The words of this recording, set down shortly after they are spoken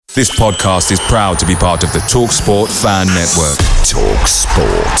This podcast is proud to be part of the TalkSport Fan Network.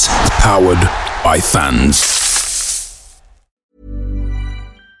 TalkSport. Powered by fans.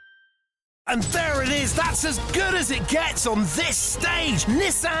 And there it is, that's as good as it gets on this stage.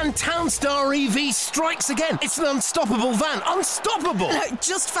 Nissan Townstar EV strikes again. It's an unstoppable van, unstoppable.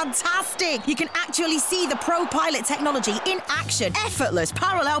 Just fantastic. You can actually see the ProPilot technology in action. Effortless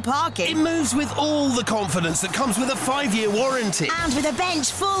parallel parking. It moves with all the confidence that comes with a 5-year warranty. And with a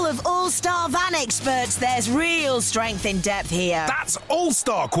bench full of all-star van experts, there's real strength in depth here. That's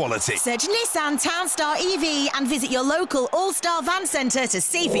all-star quality. Search Nissan Townstar EV and visit your local all-star van centre to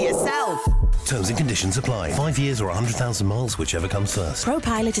see for yourself. Terms and conditions apply. 5 years or 100,000 miles, whichever comes first.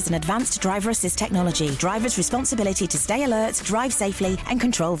 ProPilot is an advanced driver assist technology. Driver's responsibility to stay alert, drive safely and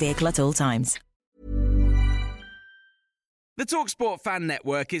control vehicle at all times. The TalkSport Fan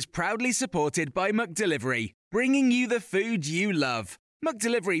Network is proudly supported by McDelivery, bringing you the food you love.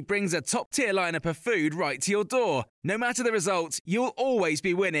 McDelivery brings a top-tier lineup of food right to your door. No matter the result, you'll always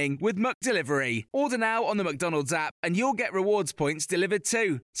be winning with McDelivery. Order now on the McDonald's app and you'll get rewards points delivered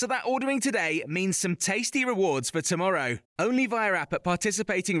too. So that ordering today means some tasty rewards for tomorrow. Only via app at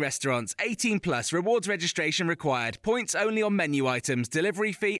participating restaurants. 18 plus. Rewards registration required. Points only on menu items.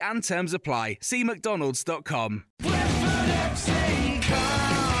 Delivery fee and terms apply. See mcdonalds.com.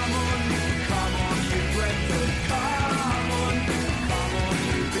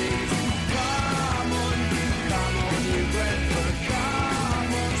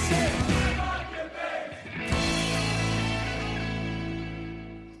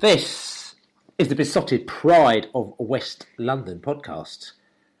 This is the besotted Pride of West London podcast.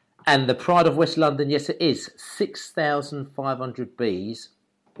 And the Pride of West London, yes it is, 6,500 bees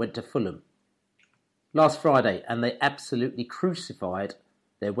went to Fulham last Friday and they absolutely crucified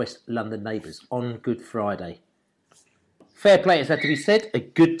their West London neighbours on Good Friday. Fair play, it's had to be said, a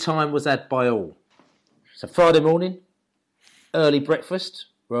good time was had by all. So Friday morning, early breakfast,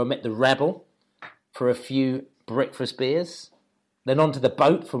 where I met the rabble for a few breakfast beers. Then on to the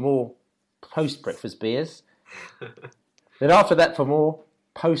boat for more post-breakfast beers. Then after that for more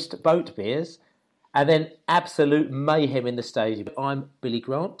post-boat beers. And then absolute mayhem in the stadium. I'm Billy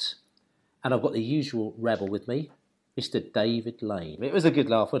Grant. And I've got the usual rabble with me, Mr. David Lane. It was a good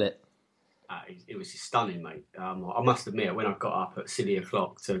laugh, wasn't it? It was stunning, mate. I must admit, when I got up at silly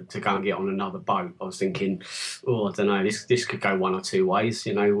o'clock to go and get on another boat, I was thinking, I don't know, this could go one or two ways.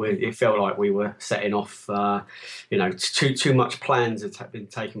 You know, it felt like we were setting off. Too much plans had been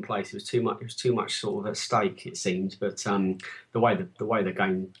taking place. It was too much sort of at stake, it seemed. But the way the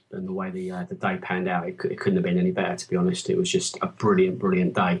game and the way the day panned out, it couldn't have been any better. To be honest, it was just a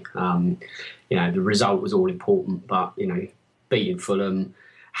brilliant day. The result was all important, but beating Fulham.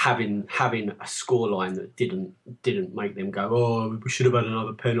 Having a scoreline that didn't make them go, we should have had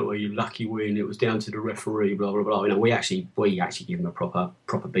another penalty, you lucky win, it was down to the referee, blah blah blah. We actually give them a proper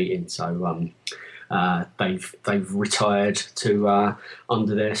beating. So they've retired to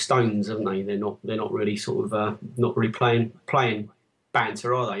under their stones, haven't they? They're not really sort of not really playing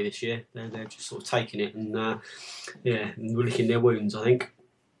banter, are they, this year? They're just sort of taking it and licking their wounds, I think.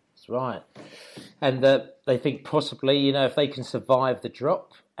 That's right. And they think possibly, if they can survive the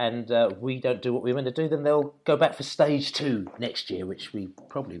drop and we don't do what we want to do, then they'll go back for stage 2 next year, which we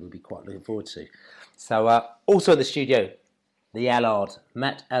probably will be quite looking forward to. So also in the studio, the Allard,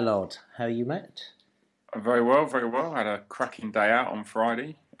 Matt Allard. How are you, Matt? Very well. I had a cracking day out on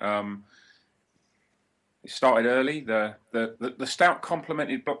Friday. It started early. The stout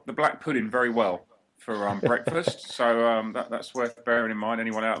complemented the black pudding very well for breakfast. So that's worth bearing in mind,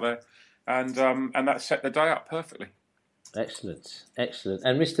 anyone out there. And that set the day up perfectly. Excellent.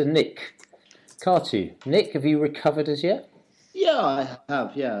 And Mr. Nick Cartu. Nick, have you recovered as yet? Yeah, I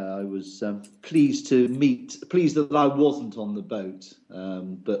have. Yeah, I was pleased that I wasn't on the boat,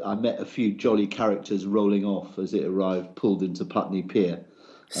 but I met a few jolly characters rolling off as it arrived, pulled into Putney Pier.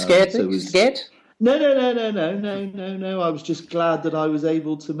 Scared? Scared? No. I was just glad that I was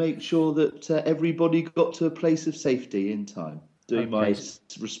able to make sure that everybody got to a place of safety in time. Doing my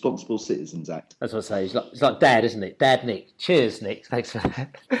responsible citizens act. That's what I say. It's like Dad, isn't it? Dad Nick. Cheers, Nick. Thanks for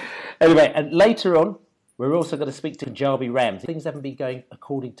that. Anyway, and later on, we're also going to speak to Punjabi Rams. Things haven't been going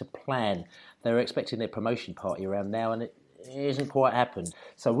according to plan. They were expecting their promotion party around now, and it hasn't quite happened.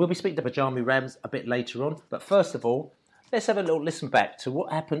 So we'll be speaking to Punjabi Rams a bit later on. But first of all, let's have a little listen back to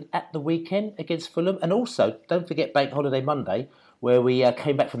what happened at the weekend against Fulham. And also, don't forget Bank Holiday Monday, where we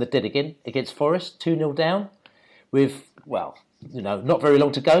came back from the dead again against Forest, 2-0 down, with, not very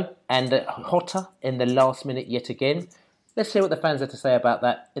long to go, and hotter in the last minute yet again. Let's hear what the fans have to say about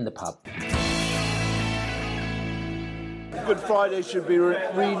that in the pub. Good Friday should be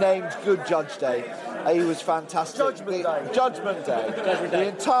renamed Good Judge Day. He was fantastic. Judgment Day. The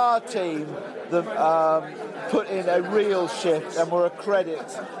entire team put in a real shift and were a credit.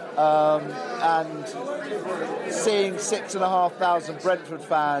 And seeing 6,500 Brentford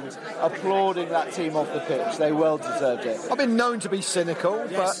fans applauding that team off the pitch, they well deserved it. I've been known to be cynical,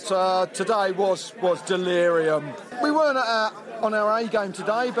 but today was delirium. We weren't on our A game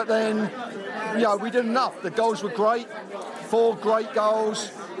today, but then we did enough. The goals were great, 4 great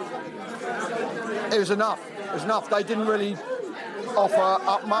goals. It was enough. They didn't really offer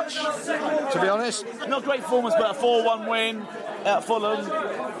up much, to be honest. Not great performance, but a 4-1 win at Fulham,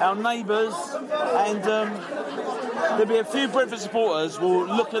 our neighbours, and there'll be a few Brentford supporters will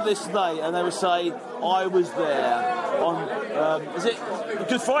look at this today and they will say, I was there on, is it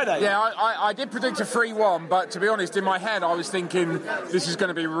Good Friday? Yeah, I did predict a 3-1, but to be honest, in my head I was thinking this is going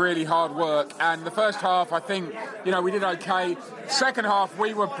to be really hard work, and the first half I think, we did okay. Second half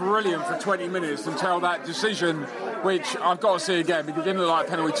we were brilliant for 20 minutes until that decision, which I've got to see again because it didn't look like a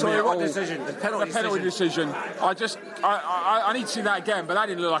penalty to me at all. Decision? The penalty decision. I need to see that again, but that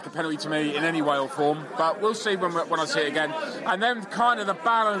didn't look like a penalty to me in any way or form. But we'll see when I see it again. And then kind of the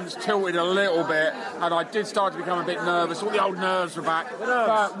balance tilted a little bit, and I did start to become a bit nervous. All the old nerves were back.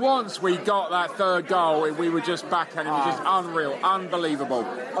 But once we got that third goal, we were just back, and it was just unreal, unbelievable.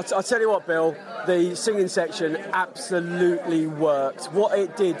 I'll tell you what, Bill, the singing section absolutely worked. What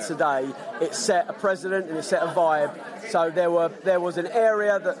it did today, it set a precedent and it set a vibe. So there was an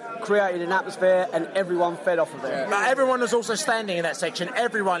area that created an atmosphere and everyone fed off of it. But everyone was also standing in that section.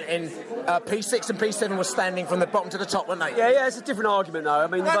 Everyone in P6 and P7 was standing from the bottom to the top, weren't they? Yeah, it's a different argument though. I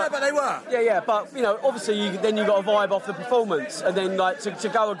mean, but they were. Yeah, but obviously you got a vibe off the performance, and then to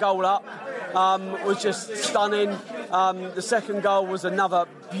go a goal up was just stunning. The second goal was another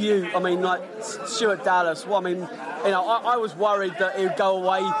beaut. I mean, Stuart Dallas. Well, I mean, I was worried that he'd go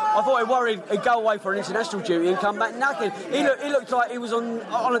away. I thought he'd go away for an international duty and come back knackered. He looked like he was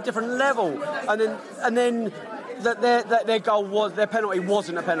on a different level. And then their goal was, their penalty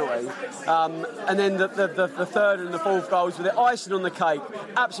wasn't a penalty. And then the third and the fourth goals were the icing on the cake,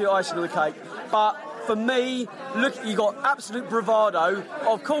 absolute icing on the cake. But for me, look, you got absolute bravado.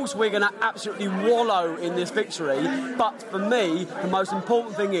 Of course, we're going to absolutely wallow in this victory. But for me, the most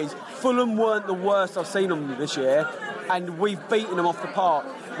important thing is Fulham weren't the worst I've seen them this year, and we've beaten them off the park,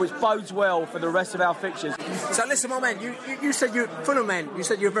 which bodes well for the rest of our fixtures. So listen, my man, you said Fulham man, you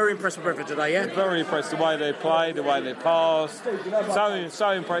said you're very impressed with Brentford today, yeah? Very impressed the way they played, the way they passed.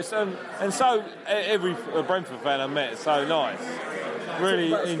 So impressed, and so every Brentford fan I met is so nice.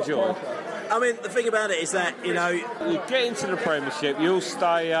 Really enjoyed. I mean, the thing about it is that, you get into the Premiership, you'll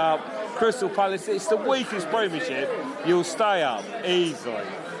stay up. Crystal Palace, it's the weakest Premiership, you'll stay up easily.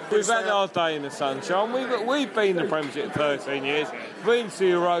 We've had our day in the sunshine. We've been in the Premiership 13 years, been to the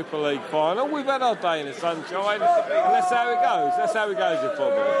Europa League final. We've had our day in the sunshine, and that's how it goes. That's how it goes in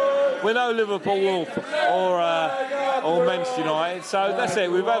football. We're no Liverpool or Manchester United, so that's it.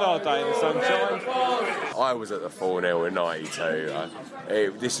 We've had our day in the sunshine. I was at the 4-0 in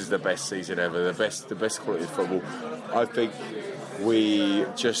 '92. This is the best season ever, the best quality of football. I think we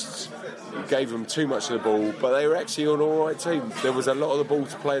just gave them too much of the ball, but they were actually an all right team. There was a lot of the ball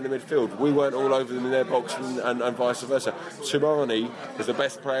to play in the midfield. We weren't all over them in their box and vice versa. Tumani was the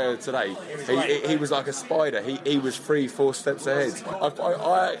best player today. He was like a spider. He was 3-4 steps ahead.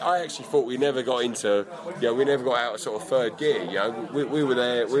 I actually thought we never got into, we never got out of sort of third gear. We were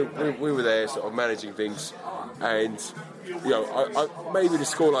there. We were there, sort of managing things, and maybe the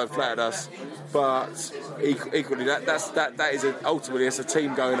scoreline flattered us, but equally that is ultimately it's a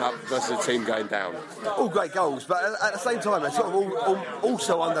team going up versus a team going down. All great goals, but at the same time, they sort of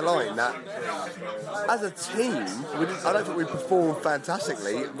also underline that as a team, I don't think we performed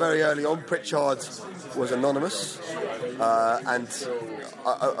fantastically. Very early on, Pritchard was anonymous, and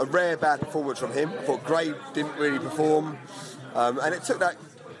a rare bad performance from him. I thought Gray didn't really perform, and it took that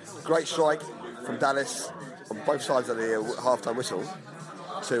great strike from Dallas on both sides of the half-time whistle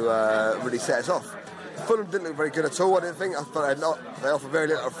to really set us off. Fulham didn't look very good at all, I didn't think. I thought they offered very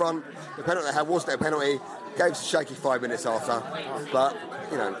little up front. The penalty they had wasn't a penalty. Gave us a shaky 5 minutes after. But,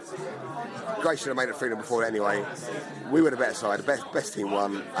 Gray should have made it 3-0 before anyway. We were the better side, the best team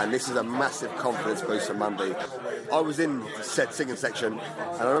won, and this is a massive confidence boost on Monday. I was in said singing section,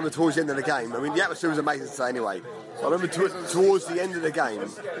 and I remember towards the end of the game, the atmosphere was amazing today anyway. I remember towards the end of the game,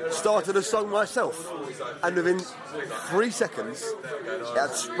 started a song myself, and within 3 seconds, it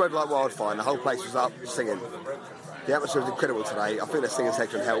had spread like wildfire, and the whole place was up singing. The atmosphere was incredible today. I think the singing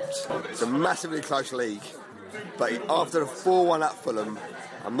section helped. It's a massively close league, but after the 4-1 at Fulham,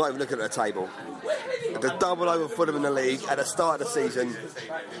 I'm not even looking at the table. to double over Fulham in the league at the start of the season.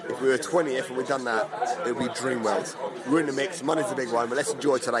 If we were 20th and we'd done that, it would be dream world. We're in the mix, Monday's the big one, but let's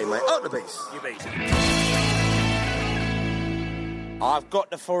enjoy today, mate. Up the beast. You beat. I've got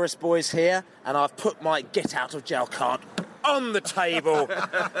the Forest boys here, and I've put my get out of jail card on the table.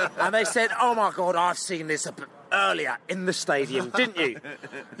 And they said, oh my God, I've seen this earlier in the stadium, didn't you?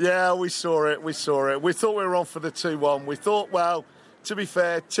 Yeah, we saw it. We thought we were on for the 2-1. We thought, well, to be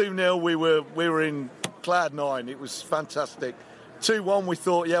fair, 2-0, we were in cloud nine. It was fantastic. 2-1, we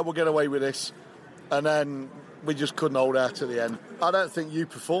thought, yeah, we'll get away with this. And then we just couldn't hold out at the end. I don't think you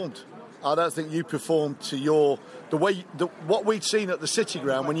performed. I don't think you performed to what we'd seen at the City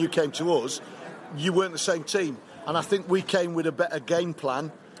Ground when you came to us. You weren't the same team, and I think we came with a better game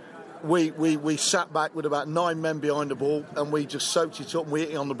plan. We sat back with about 9 men behind the ball, and we just soaked it up. And we hit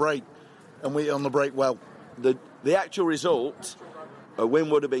it on the break, well. The actual result, a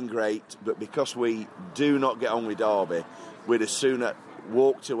win would have been great, but because we do not get on with Derby, we'd as sooner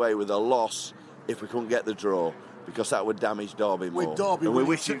walked away with a loss if we couldn't get the draw, because that would damage Derby more. And we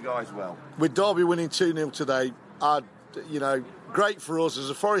wish you guys well. With Derby winning 2-0 today, great for us. As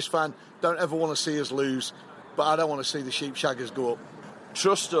a Forest fan, don't ever want to see us lose, but I don't want to see the sheep shaggers go up.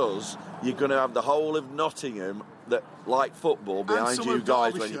 Trust us, you're going to have the whole of Nottingham that like football behind you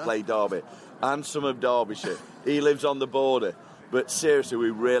guys when you play Derby. And some of Derbyshire. He lives on the border. But seriously, we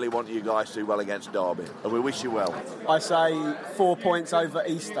really want you guys to do well against Derby, and we wish you well. I say 4 points over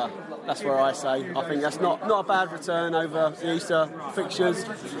Easter. That's where I say. I think that's not a bad return over the Easter fixtures.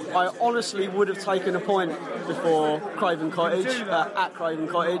 I honestly would have taken a point before Craven Cottage, at Craven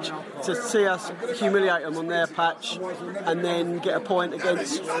Cottage, to see us humiliate them on their patch and then get a point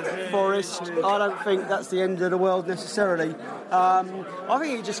against Forest. I don't think that's the end of the world necessarily. I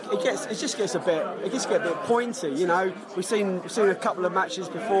think it just gets a bit pointy. You know, we've seen a couple of matches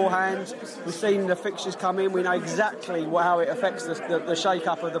beforehand. We've seen the fixtures come in. We know exactly how it affects the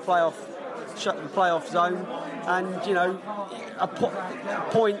shake-up of the playoff zone, and you know, a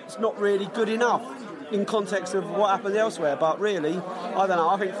point's not really good enough in context of what happened elsewhere. But really, I don't know.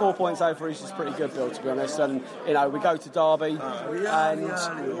 I think 4 points over East is pretty good, Bill, to be honest. And you know, we go to Derby,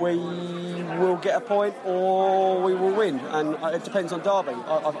 and we will get a point or we will win, and it depends on Derby.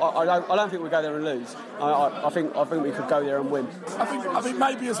 I don't think we go there and lose. I think we could go there and win. I think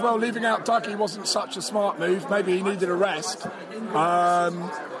maybe as well leaving out Dougie wasn't such a smart move. Maybe he needed a rest.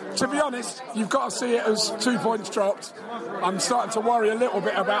 To be honest, you've got to see it as 2 points dropped. I'm starting to worry a little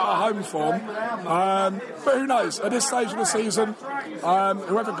bit about our home form. But who knows? At this stage of the season,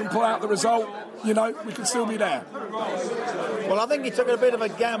 whoever can pull out the result, you know, we can still be there. Well, I think he took a bit of a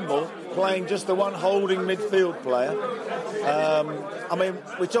gamble playing just the one holding midfield player. I mean,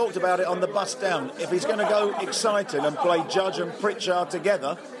 we talked about it on the bus down. If he's going to go exciting and play Judge and Pritchard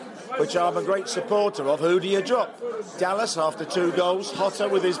together, which I'm a great supporter of, who do you drop? Dallas after 2 goals, Hotter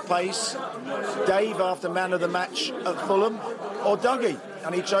with his pace, Dave after man of the match at Fulham, or Dougie?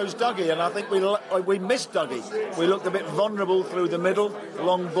 And he chose Dougie, and I think we missed Dougie. We looked a bit vulnerable through the middle,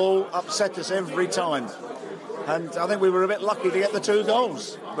 long ball upset us every time. And I think we were a bit lucky to get the 2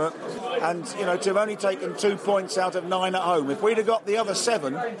 goals. And, you know, to have only taken 2 points out of 9 at home, if we'd have got the other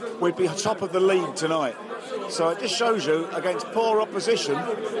 7, we'd be top of the league tonight. So it just shows you, against poor opposition,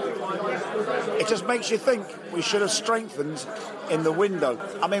 it just makes you think we should have strengthened in the window.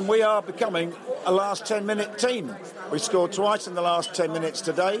 I mean, we are becoming a last 10-minute team. We scored twice in the last 10 minutes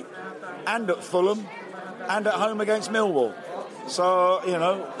today, and at Fulham, and at home against Millwall. So, you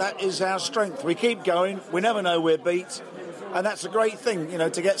know, that is our strength. We keep going. We never know we're beat. And that's a great thing, you know,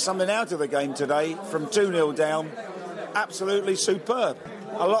 to get something out of the game today from 2-0 down. Absolutely superb.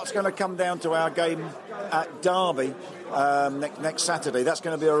 A lot's going to come down to our game at Derby next Saturday. That's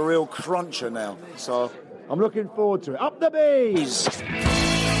going to be a real cruncher now. So I'm looking forward to it. Up the bees!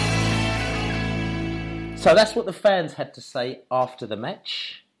 So that's what the fans had to say after the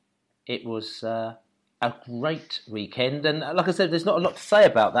match. It was a great weekend. And like I said, there's not a lot to say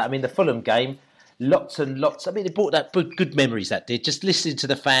about that. I mean, the Fulham game, lots and lots. I mean, it brought that good memories, that did. Just listening to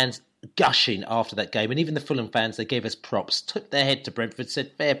the fans gushing after that game. And even the Fulham fans, they gave us props, took their head to Brentford,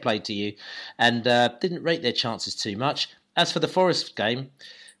 said fair play to you, and didn't rate their chances too much. As for the Forest game,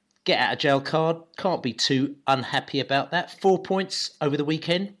 get out of jail card, can't be too unhappy about that. 4 points over the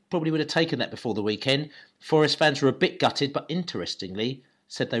weekend, probably would have taken that before the weekend. Forest fans were a bit gutted, but interestingly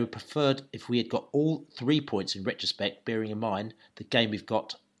said they would preferred if we had got all 3 points in retrospect, bearing in mind the game we've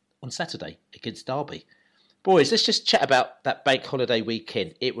got on Saturday against Derby. Boys, let's just chat about that bank holiday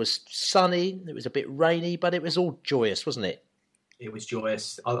weekend. It was sunny, it was a bit rainy, but it was all joyous, wasn't it? It was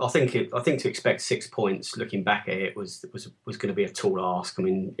joyous. I think to expect 6 points, looking back at it, was going to be a tall ask. I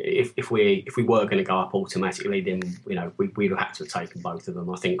mean, if we were going to go up automatically, then we would have had to have taken both of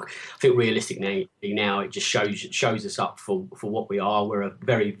them. I think realistically now it just shows us up for what we are. We're a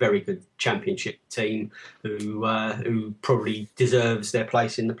very, very good Championship team who probably deserves their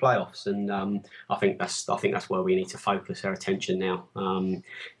place in the playoffs, and I think that's where we need to focus our attention now.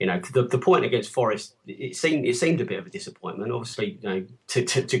 The point against Forest, it seemed a bit of a disappointment. Obviously,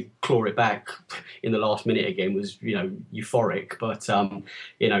 to claw it back in the last minute again was euphoric, but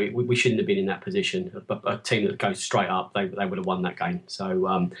we shouldn't have been in that position. A team that goes straight up, they would have won that game.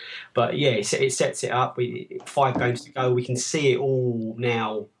 So, but yeah, it sets it up. 5 games to go. We can see it all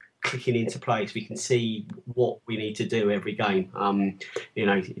now clicking into place. We can see what we need to do every game.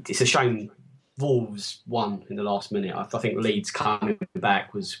 It's a shame Wolves won in the last minute. I think Leeds coming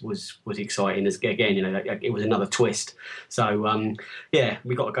back was exciting. As again, it was another twist. So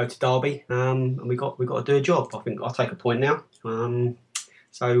we got to go to Derby, and we got to do a job. I think I'll take a point now. It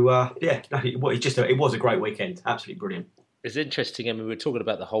was a great weekend. Absolutely brilliant. It's interesting. I mean, we were talking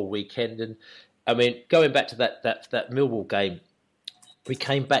about the whole weekend, and I mean, going back to that Millwall game. We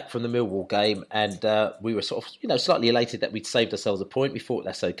came back from the Millwall game and we were sort of, slightly elated that we'd saved ourselves a point. We thought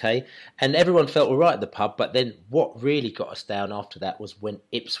that's okay. And everyone felt all right at the pub. But then what really got us down after that was when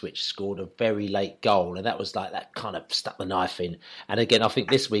Ipswich scored a very late goal. And that was like, that kind of stuck the knife in. And again, I think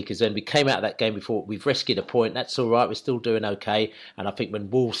this week is when we came out of that game before we've rescued a point. That's all right. We're still doing okay. And I think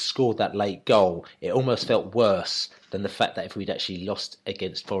when Wolves scored that late goal, it almost felt worse than the fact that if we'd actually lost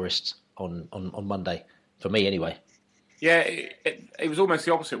against Forest on Monday. For me, anyway. Yeah, it was almost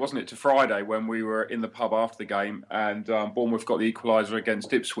the opposite, wasn't it, to Friday when we were in the pub after the game and Bournemouth got the equaliser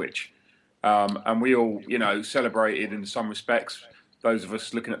against Ipswich. And we all, celebrated in some respects, those of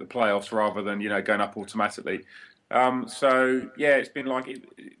us looking at the playoffs rather than, going up automatically. It's been like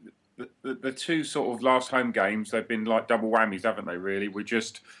the two sort of last home games, they've been like double whammies, haven't they, really? We're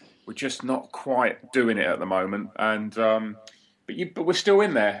just not quite doing it at the moment. And... But we're still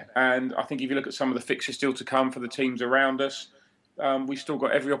in there, and I think if you look at some of the fixtures still to come for the teams around us, we've still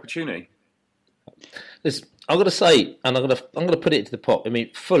got every opportunity. Listen, I'm going to say, and I'm going to put it into the pot. I mean,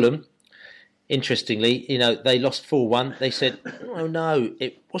 Fulham, interestingly, they lost 4-1. They said, "Oh no,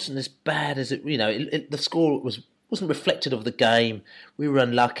 it wasn't as bad as it." The score wasn't reflected of the game. We were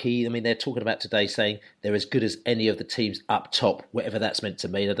unlucky. I mean, they're talking about today saying they're as good as any of the teams up top, whatever that's meant to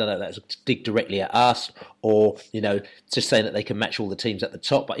mean. I don't know if that's to dig directly at us or, just saying that they can match all the teams at the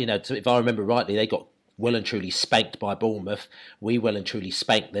top. But, if I remember rightly, they got well and truly spanked by Bournemouth. We well and truly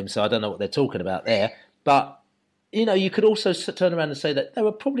spanked them, so I don't know what they're talking about there. But, you could also turn around and say that they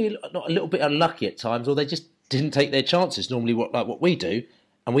were probably not a little bit unlucky at times, or they just didn't take their chances, normally like what we do,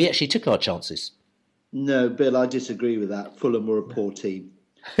 and we actually took our chances. No, Bill, I disagree with that. Fulham were a poor team.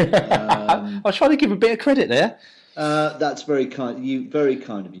 I was trying to give a bit of credit there. That's very kind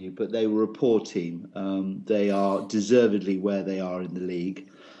of you, but they were a poor team. They are deservedly where they are in the league.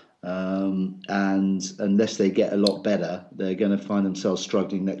 And unless they get a lot better, they're going to find themselves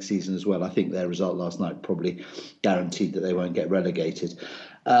struggling next season as well. I think their result last night probably guaranteed that they won't get relegated.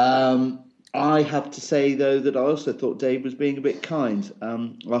 I have to say, though, that I also thought Dave was being a bit kind.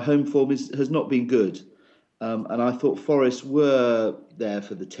 Our home form has not been good. And I thought Forest were there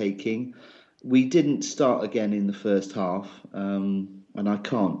for the taking. We didn't start again in the first half. And I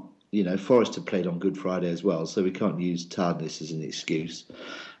can't, Forest had played on Good Friday as well, so we can't use tiredness as an excuse.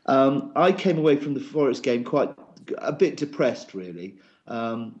 I came away from the Forest game quite a bit depressed, really.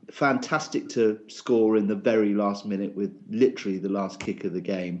 Fantastic to score in the very last minute with literally the last kick of the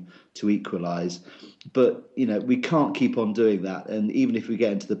game to equalise. But, we can't keep on doing that. And even if we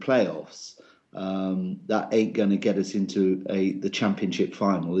get into the playoffs, that ain't going to get us into the Championship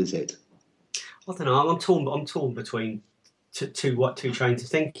final, is it? I don't know. I'm torn between two trains of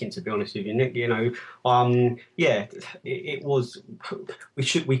thinking, to be honest with you, Nick. It was. We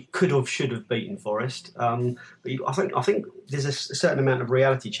should have beaten Forest. But I think there's a certain amount of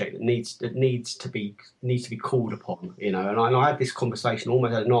reality check that needs to be called upon. And I had this conversation,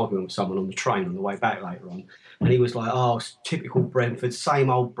 almost had an argument with someone on the train on the way back later on, and he was like, "Oh, it's typical Brentford, same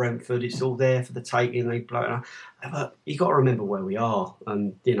old Brentford. It's all there for the taking." But you got to remember where we are,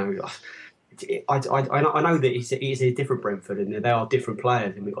 and I know that it's a different Brentford and they are different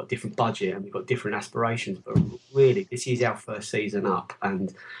players and we've got different budget and we've got different aspirations, but really this is our first season up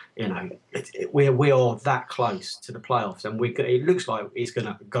and we are that close to the playoffs and it looks like it's going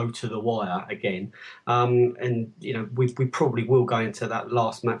to go to the wire again, and we probably will go into that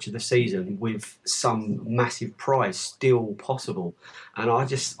last match of the season with some massive prize still possible, and I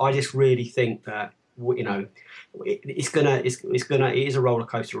just really think that it is a roller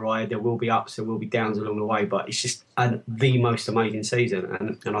coaster ride. There will be ups, there will be downs along the way, but it's just the most amazing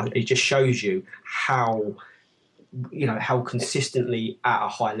season, and it just shows you how consistently at a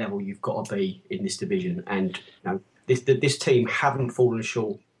high level you've got to be in this division. And this team haven't fallen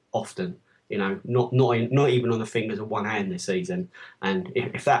short often. Not even on the fingers of one hand this season. And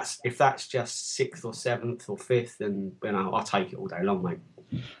if that's just 6th or 7th or 5th, then I'll take it all day long, mate.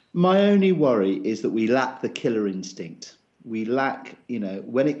 My only worry is that we lack the killer instinct. We lack,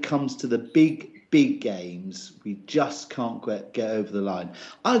 when it comes to the big games, we just can't get over the line.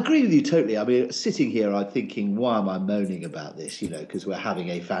 I agree with you totally. I mean, sitting here, I'm thinking, why am I moaning about this? Because we're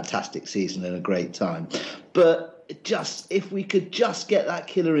having a fantastic season and a great time. But if we could just get that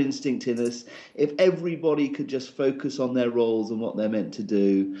killer instinct in us, if everybody could just focus on their roles and what they're meant to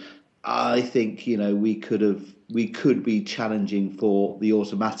do, I think we could be challenging for the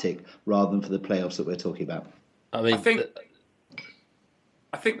automatic rather than for the playoffs that we're talking about. I think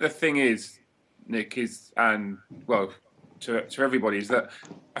the thing is, Nick, to everybody, is that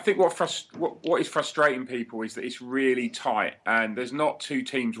I think what is frustrating people is that it's really tight and there's not two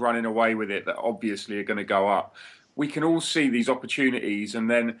teams running away with it that obviously are going to go up. We can all see these opportunities,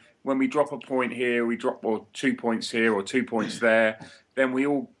 and then when we drop a point here, we drop 2 points here or 2 points there, then we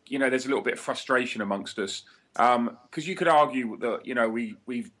all, there's a little bit of frustration amongst us. Because you could argue that,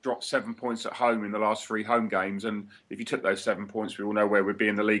 we've dropped 7 points at home in the last 3 home games, and if you took those 7 points, we all know where we'd be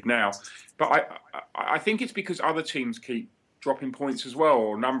in the league now. But I think it's because other teams keep dropping points as well,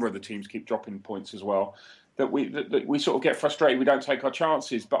 or a number of the teams keep dropping points as well, that we sort of get frustrated. We don't take our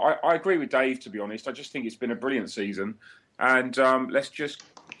chances. But I agree with Dave, to be honest. I just think it's been a brilliant season, and let's just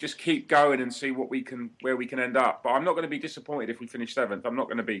keep going and see where we can end up. But I'm not going to be disappointed if we finish 7th. I'm not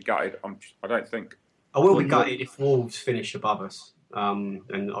going to be gutted. I don't think. I will be gutted if Wolves finish above us, and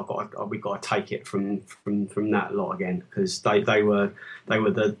we've got to take it from that lot again, because they were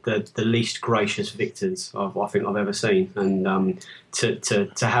the least gracious victors I think I've ever seen, and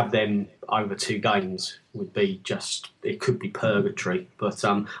to have them over 2 games would be it could be purgatory. But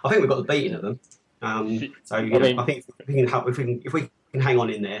I think we've got the beating of them. I think if we can hang on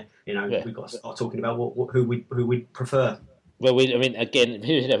in there, we've got to start talking about who we prefer. Well, again,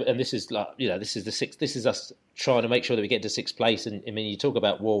 and this is this is the 6th. This is us trying to make sure that we get to 6th place. And you talk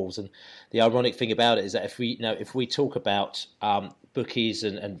about Wolves, and the ironic thing about it is that if we talk about bookies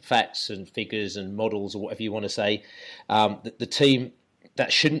and facts and figures and models or whatever you want to say, the team that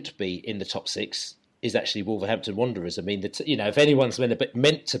shouldn't be in the top 6 is actually Wolverhampton Wanderers. I mean, if anyone's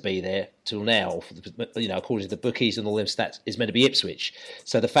meant to be there till now, according to the bookies and all them stats, is meant to be Ipswich.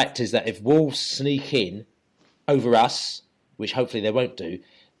 So the fact is that if Wolves sneak in over us, which hopefully they won't do,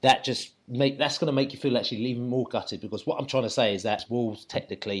 that's going to make you feel actually even more gutted, because what I'm trying to say is that Wolves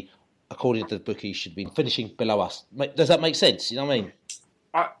technically, according to the bookies, should be finishing below us. Does that make sense? You know what I mean?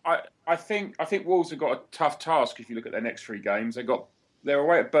 I think Wolves have got a tough task if you look at their next 3 games. They're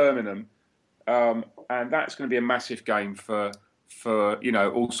away at Birmingham, and that's going to be a massive game for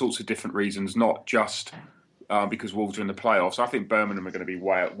all sorts of different reasons, not just because Wolves are in the playoffs. I think Birmingham are going to be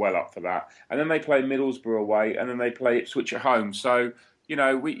well up for that. And then they play Middlesbrough away, and then they play Ipswich at home. So,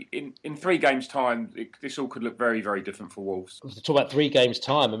 we in 3 games' time, this all could look very, very different for Wolves. To talk about 3 games'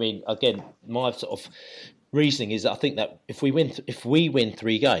 time, again, my sort of reasoning is that I think that if we win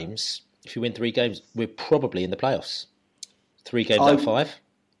 3 games, we're probably in the playoffs. 3 games out of 5.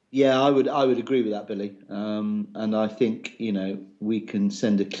 Yeah, I would agree with that, Billy. And I think, we can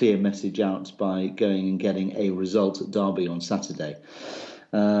send a clear message out by going and getting a result at Derby on Saturday.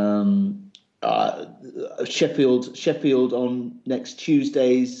 Sheffield on next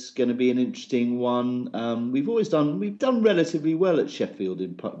Tuesday is going to be an interesting one. We've done relatively well at Sheffield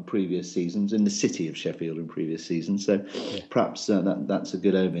in previous seasons, in the city of Sheffield in previous seasons. So perhaps that's a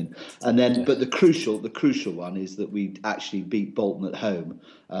good omen. And then, but the crucial one is that we actually beat Bolton at home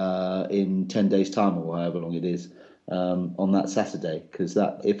in 10 days' time, or however long it is, on that Saturday. Because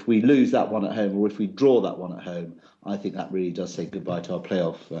if we lose that one at home, or if we draw that one at home, I think that really does say goodbye to our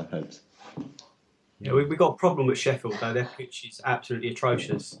playoff hopes. Yeah, we've got a problem with Sheffield, though. Their pitch is absolutely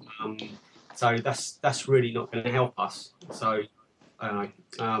atrocious. So that's really not going to help us. So I'm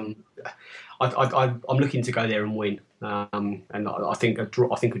looking to go there and win. And I think a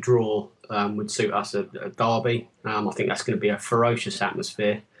draw would suit us at Derby. I think that's going to be a ferocious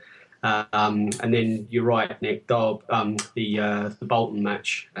atmosphere. And then you're right, Nick. The Bolton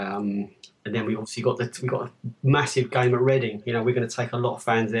match. And then we obviously got a massive game at Reading. We're going to take a lot of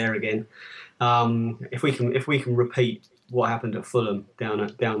fans there again. If we can repeat what happened at Fulham down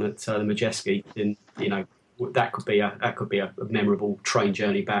at the Majeski, then that could be a memorable train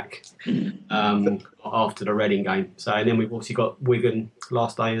journey back after the Reading game. So, and then we've obviously got Wigan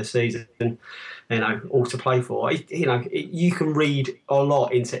last day of the season, all to play for. You can read a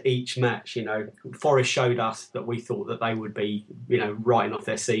lot into each match. Forest showed us that we thought that they would be, writing off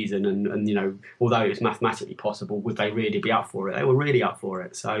their season, and although it was mathematically possible, would they really be up for it? They were really up for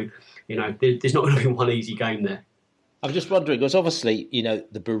it. So, there's not going to be one easy game there. I'm just wondering, because obviously,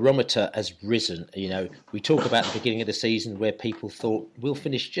 the barometer has risen. We talk about the beginning of the season where people thought we'll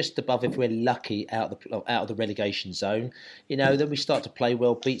finish just above, if we're lucky, out of the relegation zone. Then we start to play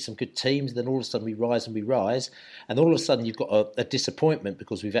well, beat some good teams, then all of a sudden we rise, and all of a sudden you've got a disappointment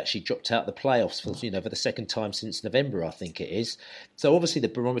because we've actually dropped out of the playoffs for the second time since November, I think it is. So obviously the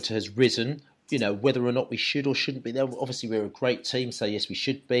barometer has risen. Whether or not we should or shouldn't be there. Obviously, we're a great team, so yes, we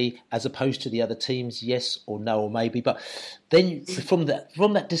should be, as opposed to the other teams, yes or no or maybe. But then from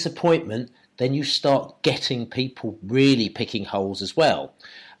that disappointment, then you start getting people really picking holes as well.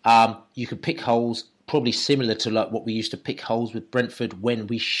 You can pick holes probably similar to like what we used to pick holes with Brentford when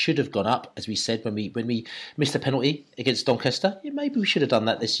we should have gone up, as we said, when we missed a penalty against Doncaster. Yeah, maybe we should have done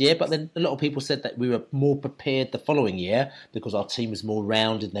that this year, but then a lot of people said that we were more prepared the following year because our team was more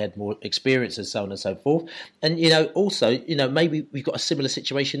rounded and they had more experience and so on and so forth. And also, maybe we've got a similar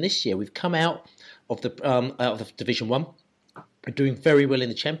situation this year. We've come out of the Division 1, we're doing very well in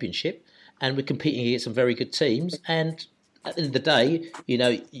the Championship, and we're competing against some very good teams. And at the end of the day,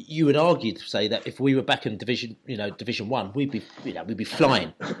 you would argue to say that if we were back in Division 1, we'd be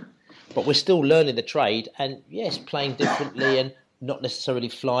flying. But we're still learning the trade, and yes, playing differently and not necessarily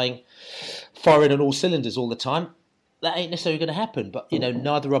firing on all cylinders all the time. That ain't necessarily going to happen. But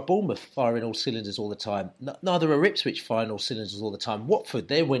neither are Bournemouth firing all cylinders all the time. Neither are Ipswich firing all cylinders all the time. Watford,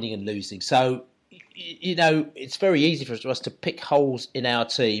 they're winning and losing. So it's very easy for us to pick holes in our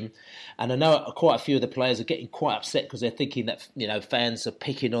team. And I know quite a few of the players are getting quite upset because they're thinking that, fans are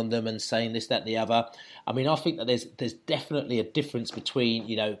picking on them and saying this, that and the other. I mean, I think that there's definitely a difference between,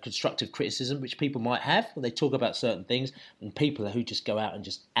 constructive criticism, which people might have when they talk about certain things, and people who just go out and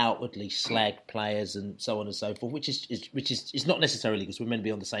just outwardly slag players and so on and so forth, which is not necessarily because we're meant to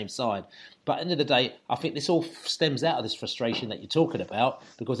be on the same side. But at the end of the day, I think this all stems out of this frustration that you're talking about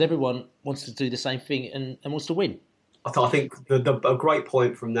because everyone wants to do the same thing and wants to win. I think a great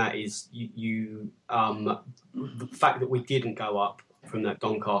point from that is the fact that we didn't go up from that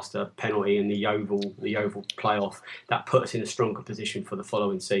Doncaster penalty in the Yeovil playoff, that put us in a stronger position for the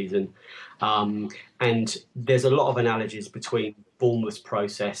following season. And there's a lot of analogies between Bournemouth's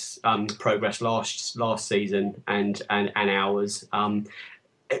progress last season and ours.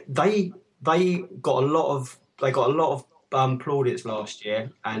 They got a lot of plaudits last year,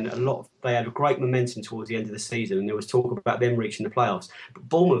 and they had a great momentum towards the end of the season, and there was talk about them reaching the playoffs. But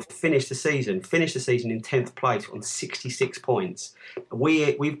Bournemouth finished the season in 10th place on 66 points.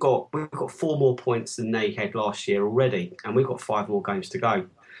 We've got 4 more points than they had last year already, and we've got 5 more games to go.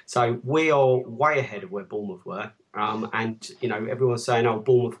 So we are way ahead of where Bournemouth were. And everyone's saying, "Oh,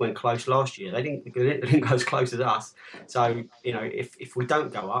 Bournemouth went close last year." They didn't go as close as us. So if we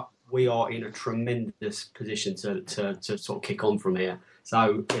don't go up, we are in a tremendous position to sort of kick on from here.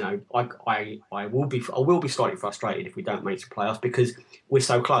 So I will be slightly frustrated if we don't make the playoffs because we're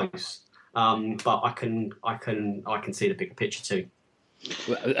so close. But I can see the bigger picture too.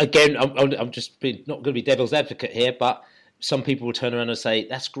 Well, again, I'm just not going to be devil's advocate here, but some people will turn around and say,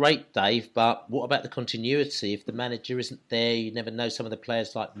 "That's great, Dave, but what about the continuity? If the manager isn't there, you never know some of the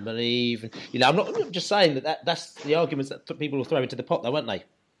players like Malieve." I'm not just saying that's the arguments that people will throw into the pot, though, won't they?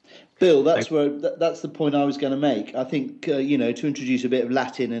 Bill, that's the point I was going to make. I think, to introduce a bit of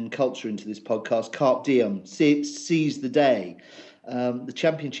Latin and culture into this podcast, carpe diem, seize the day. The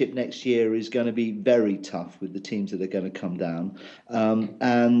Championship next year is going to be very tough with the teams that are going to come down.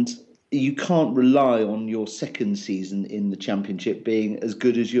 And you can't rely on your second season in the Championship being as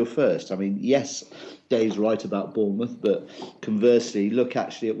good as your first. I mean, yes, Dave's right about Bournemouth, but conversely, look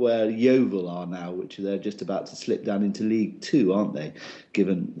actually at where Yeovil are now, which they're just about to slip down into League Two, aren't they?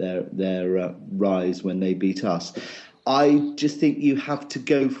 Given their rise when they beat us. I just think you have to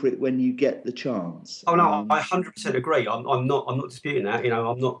go for it when you get the chance. Oh no, I 100% agree. I'm not disputing that.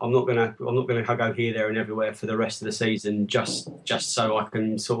 I'm not gonna go here, there, and everywhere for the rest of the season just so I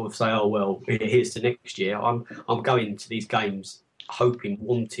can sort of say, oh well, here's to next year. I'm going to these games hoping,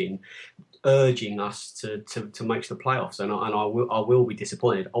 wanting, urging us to make the playoffs, and I will be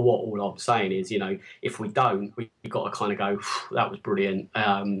disappointed. What all I'm saying is, if we don't, we've got to kind of go, that was brilliant.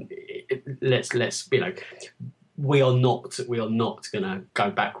 Let's we are not going to go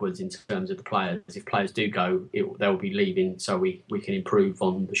backwards in terms of the players. If players do go, they'll be leaving, so we can improve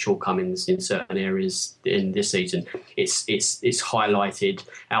on the shortcomings in certain areas in this season. It's highlighted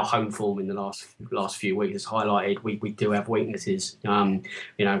our home form in the last few weeks. It's highlighted we do have weaknesses. We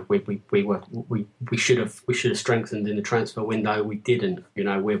should have strengthened in the transfer window. We didn't.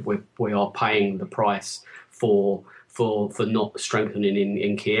 We are paying the price for not strengthening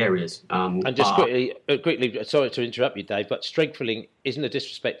in key areas. And just quickly, sorry to interrupt you, Dave, but strengthening isn't a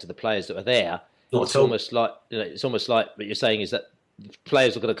disrespect to the players that are there. It's almost like what you're saying is that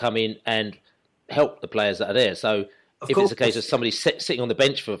players are going to come in and help the players that are there. So if it's a case of somebody sitting on the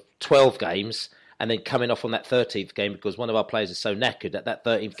bench for 12 games and then coming off on that 13th game because one of our players is so knackered that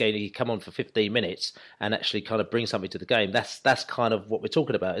 13th game he come on for 15 minutes and actually kind of bring something to the game, that's kind of what we're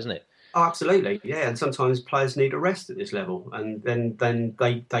talking about, isn't it? Oh, absolutely, yeah. And sometimes players need a rest at this level, and then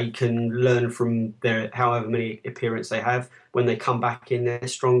they can learn from their however many appearances they have. When they come back in, they're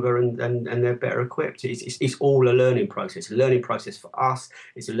stronger and they're better equipped. It's all a learning process. A learning process for us.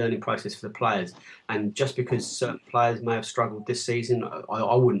 It's a learning process for the players. And just because certain players may have struggled this season,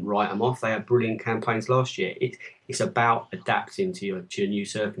 I wouldn't write them off. They had brilliant campaigns last year. It's about adapting to your new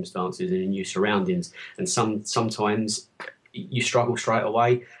circumstances and your new surroundings. And sometimes you struggle straight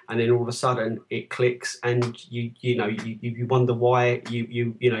away, and then all of a sudden it clicks, and you wonder why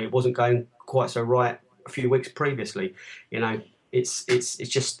it wasn't going quite so right a few weeks previously.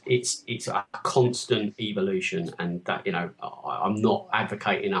 It's a constant evolution, and that I'm not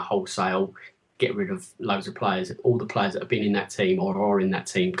advocating a wholesale get rid of loads of players. All the players that have been in that team or are in that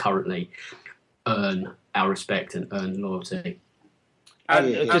team currently earn our respect and earn loyalty.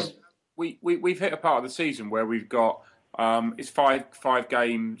 And we've hit a part of the season where we've got. It's five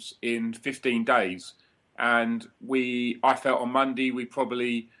games in 15 days, and I felt on Monday we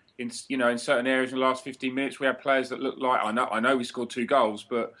probably in certain areas in the last 15 minutes we had players that looked like I know we scored 2 goals,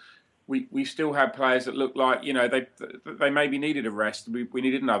 but we still had players that looked like they maybe needed a rest. We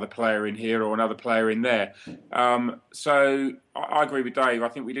needed another player in here or another player in there. So I agree with Dave. I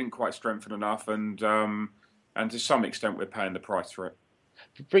think we didn't quite strengthen enough, and to some extent we're paying the price for it.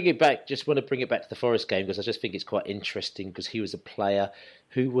 Bring it back. Just want to bring it back to the Forest game because I just think it's quite interesting because he was a player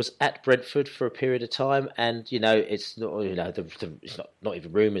who was at Brentford for a period of time, and it's not it's not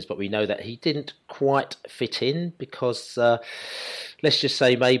even rumours, but we know that he didn't quite fit in because let's just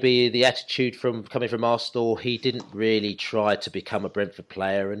say maybe the attitude coming from Arsenal, he didn't really try to become a Brentford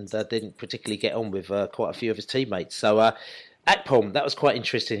player and didn't particularly get on with quite a few of his teammates. So Akpom, that was quite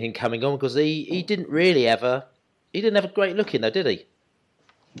interesting him coming on because he didn't have a great look in though, did he?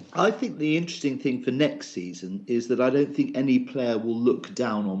 I think the interesting thing for next season is that I don't think any player will look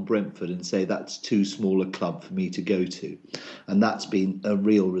down on Brentford and say that's too small a club for me to go to. And that's been a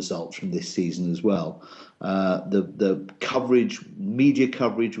real result from this season as well. The coverage, media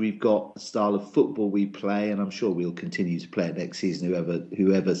coverage we've got, the style of football we play, and I'm sure we'll continue to play it next season,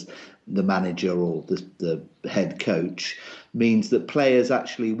 whoever's the manager or the head coach, means that players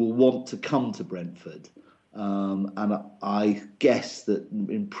actually will want to come to Brentford. And I guess that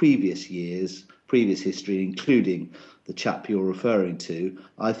in previous history, including the chap you're referring to,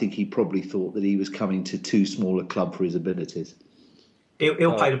 I think he probably thought that he was coming to too small a club for his abilities.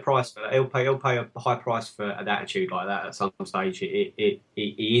 He'll pay the price for that. He'll pay a high price for an attitude like that at some stage. He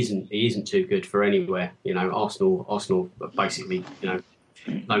isn't too good for anywhere. Arsenal basically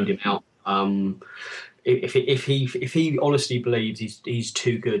loaned him out. If he honestly believes he's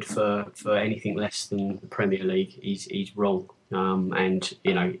too good for anything less than the Premier League, he's wrong. And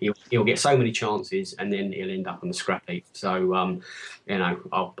he'll get so many chances, and then he'll end up on the scrap heap. So I'm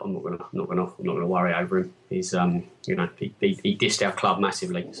not gonna worry over him. He's he dissed our club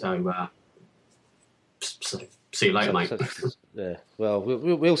massively. So see you later, mate. Yeah, well,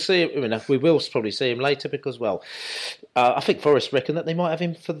 we'll see him. We will probably see him later because, I think Forest reckon that they might have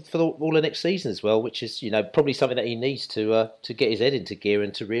him for all the next season as well, which is probably something that he needs to get his head into gear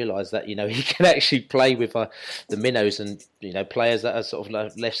and to realise that he can actually play with the minnows and players that are sort of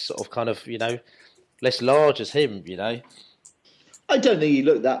less less large as him. I don't think he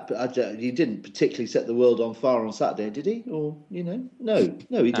looked that. He didn't particularly set the world on fire on Saturday, did he? Or no,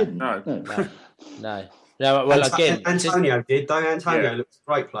 he didn't. No. No, well, again, Antonio did. Though Antonio looks a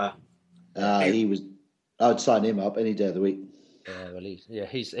great player. He was. I'd sign him up any day of the week. Yeah, well,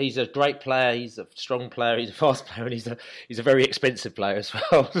 he's a great player. He's a strong player. He's a fast player, and he's a very expensive player as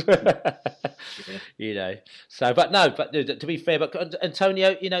well. So, but to be fair, but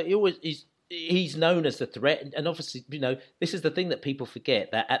Antonio, he's known as the threat, and obviously, this is the thing that people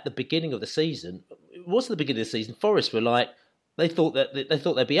forget that at the beginning of the season, it was the beginning of the season. Forest were like they thought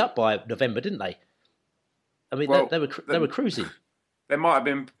they'd be up by November, didn't they? I mean, Well, they were cruising. There might have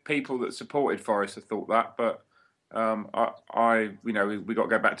been people that supported Forest that thought that, but we got to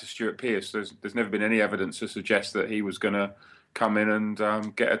go back to Stuart Pearce. There's never been any evidence to suggest that he was going to come in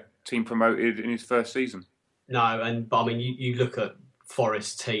and get a team promoted in his first season. No, but I mean, you look at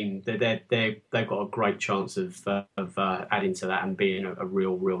Forest team, they've got a great chance of adding to that and being a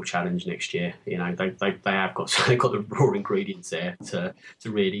real challenge next year. You know, they've got the raw ingredients there to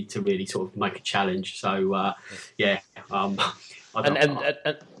really sort of make a challenge. So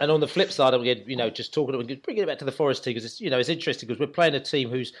And on the flip side, again, just bringing it back to the Forest team, because it's interesting because we're playing a team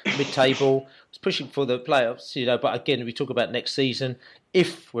who's mid-table, it's pushing for the playoffs, but again, we talk about next season.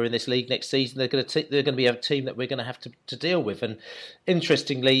 If we're in this league next season, they're going to be a team that we're going to have to deal with. And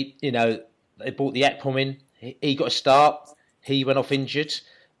interestingly, they brought the Akpom in. He got a start. He went off injured.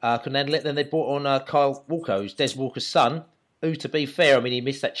 Couldn't handle it. Then they brought on Kyle Walker, who's Des Walker's son, who, to be fair, I mean, he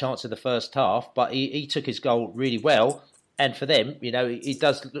missed that chance in the first half, but he took his goal really well. And for them, he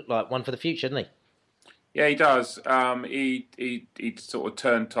does look like one for the future, doesn't he? Yeah, he does. He sort of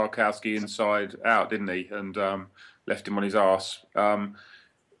turned Tarkowski inside out, didn't he? And left him on his arse.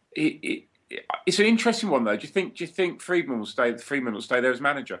 It's an interesting one, though. Do you think Freedman will stay there as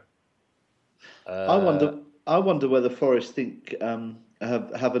manager? I wonder whether Forest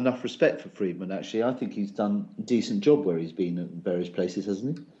have enough respect for Freedman. Actually, I think he's done a decent job where he's been at various places,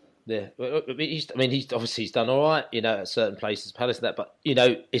 hasn't he? Yeah, he's done all right, at certain places, Palace and that. But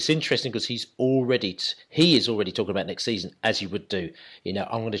it's interesting because he is already talking about next season, as you would do.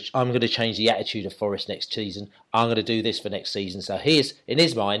 I'm going to change the attitude of Forest next season. I'm going to do this for next season. So in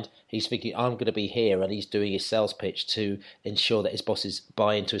his mind, he's thinking I'm going to be here, and he's doing his sales pitch to ensure that his bosses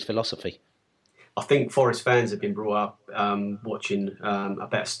buy into his philosophy. I think Forest fans have been brought up watching a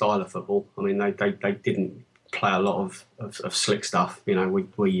better style of football. I mean, they didn't play a lot of slick stuff. They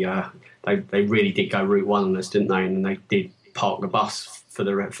really did go route one on us, didn't they? And they did park the bus for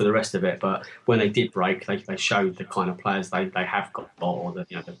the rest of it. But when they did break, they showed the kind of players they have got, or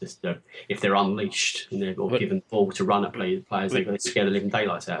if they're unleashed and they're given the ball to run at players, they're going to scare the living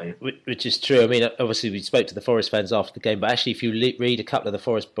daylights out of you. Which is true. I mean, obviously we spoke to the Forest fans after the game, but actually, if you read a couple of the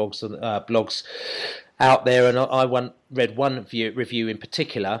Forest blogs out there, and I read one review in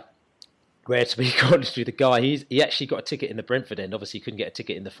particular, where, to be honest with the guy, he actually got a ticket in the Brentford end. Obviously, he couldn't get a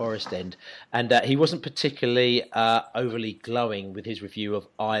ticket in the Forest end. And he wasn't particularly overly glowing with his review of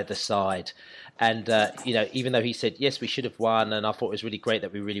either side. And, even though he said, yes, we should have won, and I thought it was really great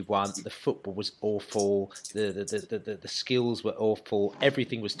that we really won, the football was awful, the skills were awful,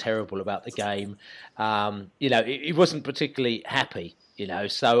 everything was terrible about the game. He wasn't particularly happy,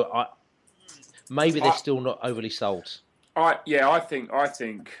 so maybe they're still not overly sold. I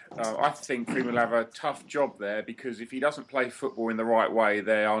think Freeman will have a tough job there, because if he doesn't play football in the right way,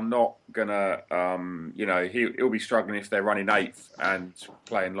 they are not gonna. He'll be struggling if they're running eighth and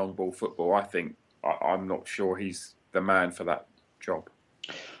playing long ball football. I'm not sure he's the man for that job.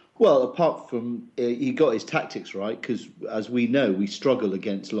 Well, apart from he got his tactics right, because as we know, we struggle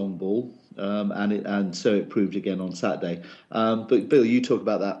against long ball, and so it proved again on Saturday. But Bill, you talk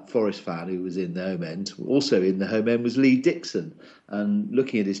about that Forest fan who was in the home end. Also in the home end was Lee Dixon. And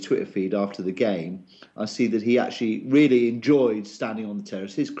looking at his Twitter feed after the game, I see that he actually really enjoyed standing on the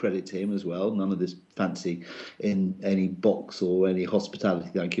terrace. His credit to him as well. None of this fancy in any box or any hospitality.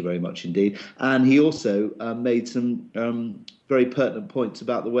 Thank you very much indeed. And he also made some very pertinent points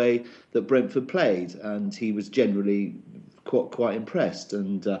about the way that Brentford played, and he was generally quite impressed.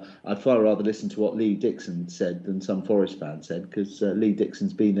 And I'd far rather listen to what Lee Dixon said than some Forest fan said, because Lee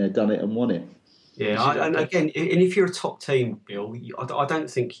Dixon's been there, done it, and won it. Yeah, and if you're a top team, Bill, I don't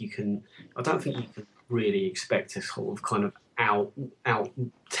think you can really expect to sort of kind of out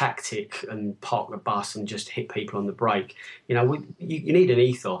tactic and park the bus and just hit people on the break. You need an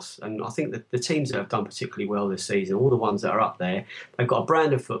ethos, and I think that the teams that have done particularly well this season, all the ones that are up there, they've got a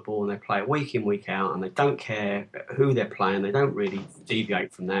brand of football and they play it week in, week out, and they don't care who they're playing. They don't really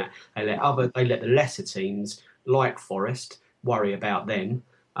deviate from that. They let the lesser teams like Forest worry about them.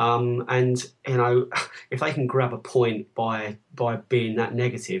 If they can grab a point by being that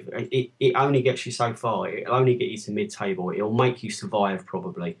negative, it only gets you so far. It'll only get you to mid-table. It'll make you survive,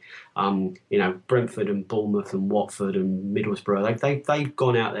 probably. Brentford and Bournemouth and Watford and Middlesbrough, they've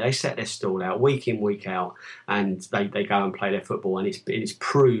gone out there, they set their stall out week in, week out, and they go and play their football, and it's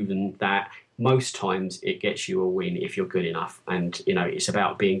proven that most times it gets you a win if you're good enough. And it's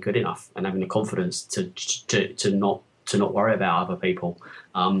about being good enough and having the confidence to not worry about other people,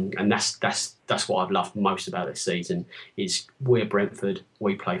 and that's what I've loved most about this season. Is we're Brentford,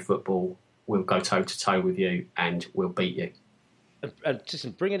 we play football, we'll go toe to toe with you, and we'll beat you. and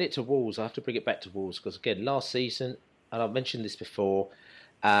just bringing it to Wolves, I have to bring it back to Wolves because, again, last season, and I've mentioned this before,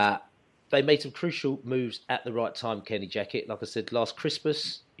 they made some crucial moves at the right time, Kenny Jackett. Like I said, last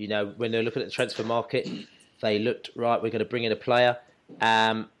Christmas, when they're looking at the transfer market, they looked, right, we're going to bring in a player.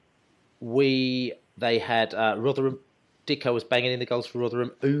 They had Rotherham. Dicko was banging in the goals for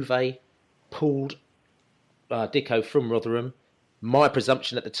Rotherham. Uwe pulled Dicko from Rotherham. My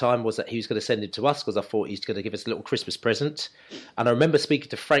presumption at the time was that he was going to send him to us because I thought he's going to give us a little Christmas present. And I remember speaking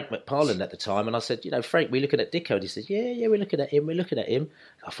to Frank McParland at the time, and I said, Frank, we're looking at Dicko. And he said, yeah, we're looking at him.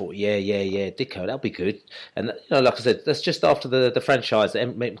 I thought, yeah, Dicko, that'll be good. And like I said, that's just after the franchise, the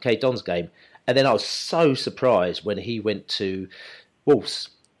MK Dons game. And then I was so surprised when he went to Wolves.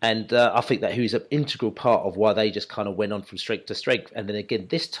 And I think that he was an integral part of why they just kind of went on from strength to strength. And then again,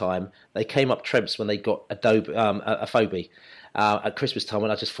 this time, they came up trumps when they got Afobe. At Christmas time,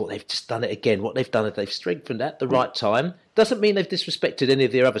 and I just thought they've just done it again. What they've done is they've strengthened at the right time. Doesn't mean they've disrespected any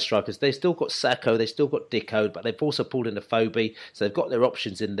of their other strikers. They've still got Sacco, they've still got Dicko, but they've also pulled in a Phobie, so they've got their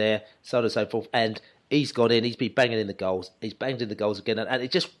options in there, so on and so forth. And he's gone in, he's been banging in the goals. He's banged in the goals again, and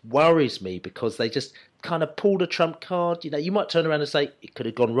it just worries me because they just kind of pulled a trump card. You might turn around and say it could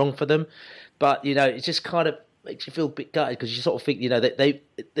have gone wrong for them, but it just kind of makes you feel a bit gutted because you sort of think that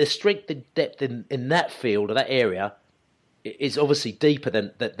their strength and depth in that field or that area is obviously deeper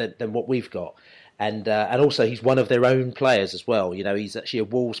than what we've got, and also he's one of their own players as well. He's actually a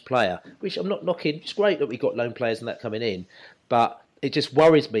Wolves player, which I'm not knocking. It's great that we've got loan players and that coming in, but it just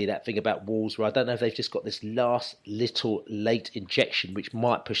worries me, that thing about Wolves, where I don't know if they've just got this last little late injection which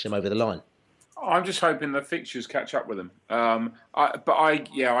might push them over the line. I'm just hoping the fixtures catch up with them. I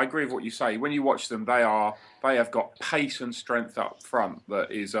agree with what you say. When you watch them, they have got pace and strength up front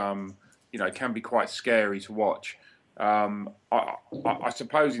that is can be quite scary to watch. I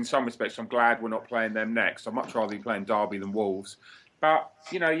suppose in some respects I'm glad we're not playing them next. I'd much rather be playing Derby than Wolves. But,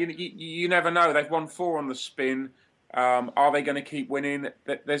 you never know. They've won 4 on the spin. Are they going to keep winning?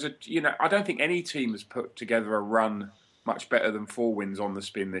 I don't think any team has put together a run much better than 4 wins on the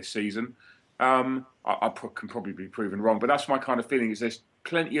spin this season. I can probably be proven wrong, but that's my kind of feeling, is there's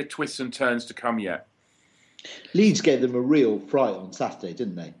plenty of twists and turns to come yet. Leeds gave them a real fright on Saturday,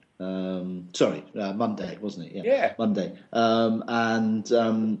 didn't they? Monday, wasn't it? Yeah. Monday. But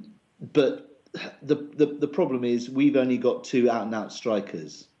the problem is we've only got 2 out-and-out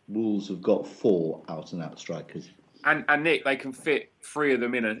strikers. Wolves have got 4 out-and-out strikers. And Nick, they can fit 3 of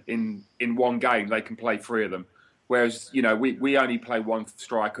them in one game. They can play 3 of them. Whereas, we only play 1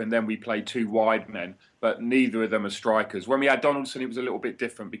 striker and then we play 2 wide men, but neither of them are strikers. When we had Donaldson, it was a little bit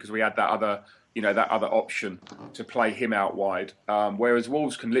different because we had that other option to play him out wide. Whereas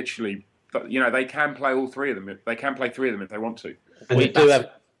Wolves can literally, they can play all 3 of them. They can play 3 of them if they want to. And we do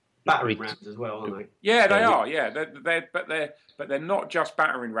have battering rams as well, aren't they? Yeah, they are. Yeah, they're not just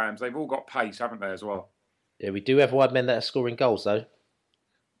battering rams. They've all got pace, haven't they, as well? Yeah, we do have wide men that are scoring goals, though.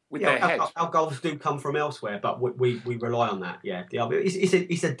 With their head. Our goals do come from elsewhere, but we rely on that. Yeah,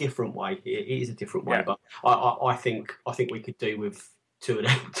 it's a different way. It is a different way, but I think we could do with two of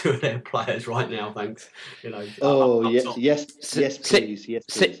their players right now. Thanks. Yes, please.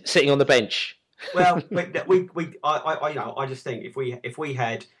 Sitting on the bench. Well, I just think if we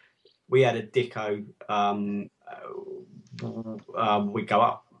had a Dicko, we'd go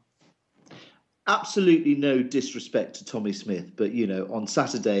up. Absolutely no disrespect to Tommy Smith, but on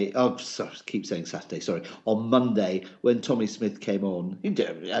Saturday, on Monday when Tommy Smith came on, and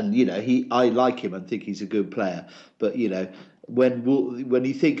I like him and think he's a good player, but when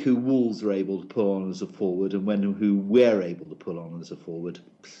you think who Wolves are able to pull on as a forward and who we're able to pull on as a forward,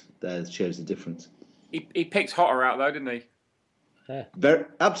 that shows the difference. He picked Hotter out though, didn't he? Yeah.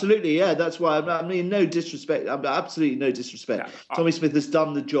 Absolutely, yeah. That's why no disrespect. Absolutely no disrespect. Yeah. Tommy Smith has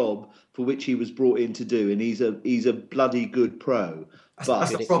done the job for which he was brought in to do, and he's a bloody good pro.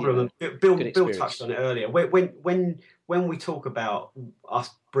 That's the problem. Bill touched on it earlier. When we talk about us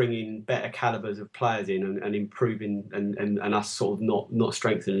bringing better calibers of players in and improving and us sort of not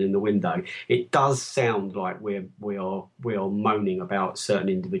strengthening in the window, it does sound like we are moaning about certain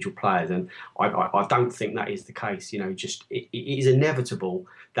individual players, and I don't think that is the case. It is inevitable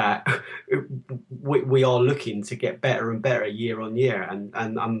that we are looking to get better and better year on year, and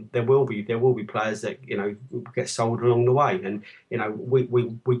there will be players that get sold along the way, and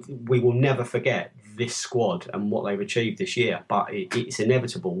we will never forget this squad and what they've achieved this year, but it's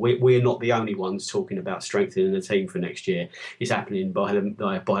inevitable. We're not the only ones talking about strengthening the team for next year. It's happening by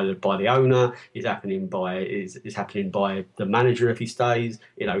the owner. It's happening by the manager if he stays.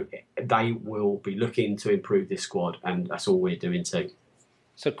 They will be looking to improve this squad, and that's all we're doing too.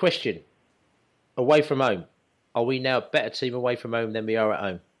 So, question: away from home, are we now a better team away from home than we are at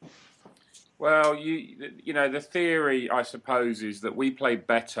home? Well, you know, the theory, I suppose, is that we play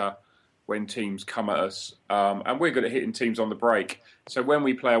better when teams come at us, and we're good at hitting teams on the break. So when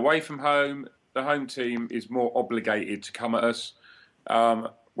we play away from home, the home team is more obligated to come at us.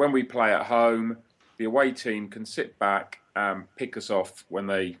 When we play at home, the away team can sit back and pick us off when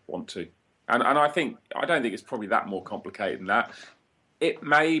they want to. And I don't think it's probably that more complicated than that. It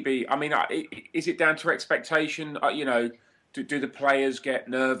may be. I mean, is it down to expectation? You know, do the players get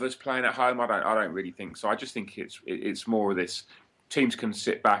nervous playing at home? I don't really think so. I just think it's more of this. Teams can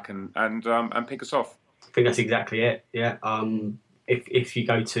sit back and pick us off. I think that's exactly it. Yeah. If you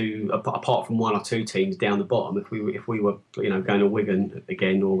go to, apart from one or two teams down the bottom, if we were going to Wigan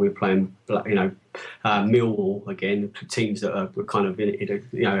again, or we were playing Millwall again, teams that are kind of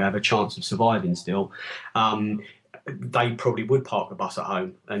have a chance of surviving still, they probably would park the bus at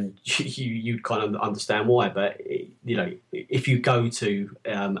home, and you'd kind of understand why. But if you go to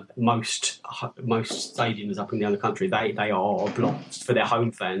most stadiums up and down the country, they are blocked for their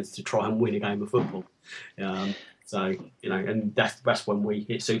home fans to try and win a game of football. So, and that's when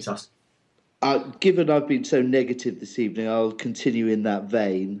it suits us. Given I've been so negative this evening, I'll continue in that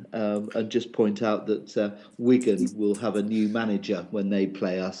vein and just point out that Wigan will have a new manager when they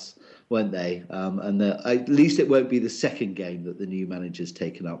play us, won't they? And at least it won't be the second game that the new manager's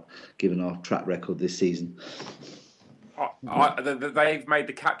taken up, given our track record this season. They've made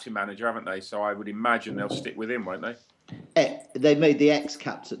the captain manager, haven't they? So I would imagine they'll stick with him, won't they? They made the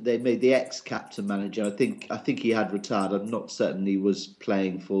ex-captain. They made the ex-captain manager. I think he had retired. I'm not certain he was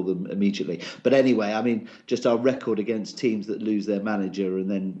playing for them immediately. But anyway, I mean, just our record against teams that lose their manager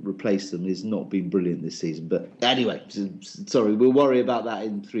and then replace them has not been brilliant this season. But anyway, sorry, we'll worry about that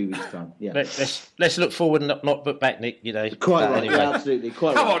in 3 weeks' time. Yeah, let's look forward and not look back, Nick. Quite right. Anyway. Yeah, absolutely.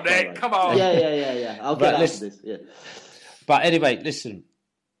 Quite come right. on, Nick. Right. Come on. Yeah. I'll get out of this. Yeah. But anyway, listen.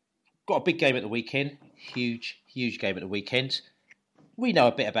 Got a big game at the weekend. Huge game at the weekend. We know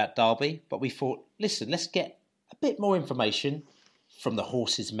a bit about Derby, but we thought, listen, let's get a bit more information from the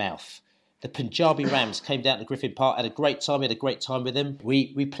horse's mouth. The Punjabi Rams came down to Griffin Park, had a great time. We had a great time with them.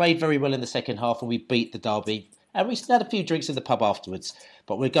 We played very well in the second half and we beat the Derby. And we had a few drinks in the pub afterwards.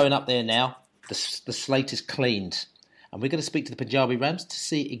 But we're going up there now. The slate is cleaned. And we're going to speak to the Punjabi Rams to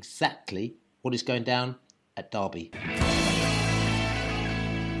see exactly what is going down at Derby.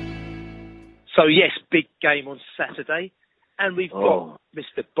 So yes, big game on Saturday. And we've got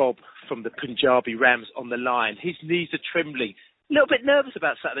Mr. Bob from the Punjabi Rams on the line. His knees are trembling. A little bit nervous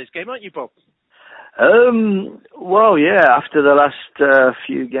about Saturday's game, aren't you, Bob? Well, yeah, after the last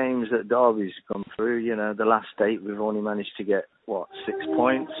few games that Derby's gone through, the last 8, we've only managed to get, 6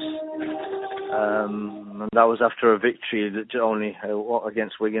 points? And that was after a victory that only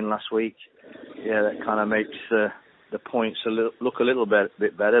against Wigan last week. Yeah, that kind of makes the points look a little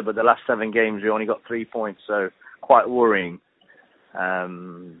bit better, but the last 7 games we only got 3 points, so quite worrying. But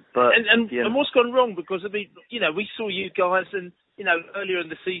and what's gone wrong? Because I mean, we saw you guys, and earlier in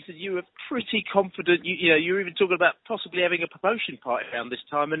the season you were pretty confident. You were even talking about possibly having a promotion party around this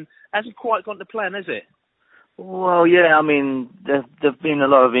time, and hasn't quite gone to plan, has it? Well, yeah. I mean, there've been a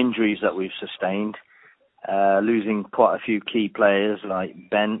lot of injuries that we've sustained, losing quite a few key players like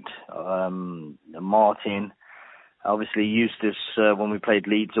Bent, Martin. Obviously, Eustace, when we played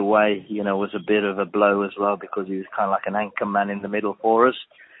Leeds away, was a bit of a blow as well because he was kind of like an anchor man in the middle for us.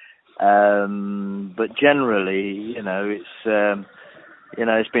 But generally,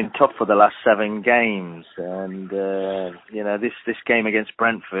 it's been tough for the last 7 games, and this game against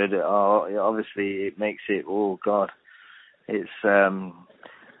Brentford, obviously, it makes it. Oh God, it's going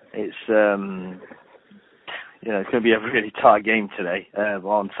to be a really tight game today,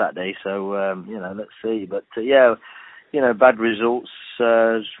 on Saturday. So, let's see. But, bad results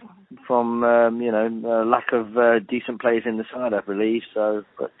from, lack of decent players in the side, I believe. So,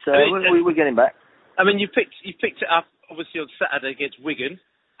 but we're getting back. I mean, you picked it up, obviously, on Saturday against Wigan.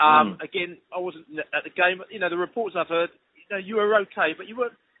 Again, I wasn't at the game. The reports I've heard, you were okay, but you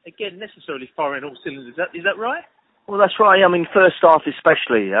weren't, again, necessarily firing all cylinders. Is that right? Well, that's right. I mean, first half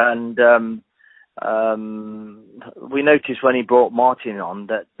especially, and... we noticed when he brought Martin on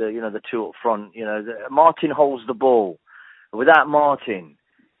that the 2 up front, Martin holds the ball. Without Martin,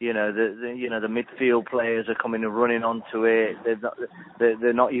 the midfield players are coming and running onto it.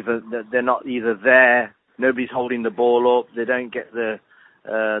 They're not either there. Nobody's holding the ball up. They don't get the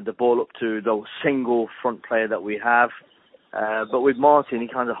ball up to the single front player that we have. But with Martin, he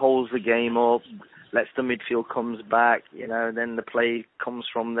kind of holds the game up, lets the midfield comes back. Then the play comes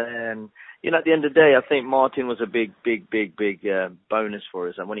from there. And at the end of the day, I think Martin was a big bonus for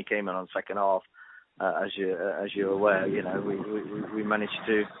us. And when he came in on second half, as you're aware, we managed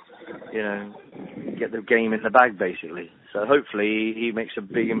to, get the game in the bag basically. So hopefully he makes a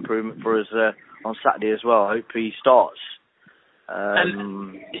big improvement for us on Saturday as well. I hope he starts.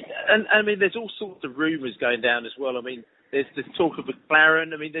 And I mean, there's all sorts of rumours going down as well. I mean, there's the talk of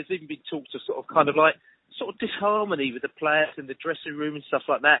McLaren. I mean, there's even been talks of sort of disharmony with the players in the dressing room and stuff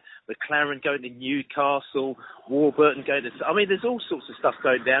like that. McLaren going to Newcastle, Warburton going to... I mean, there's all sorts of stuff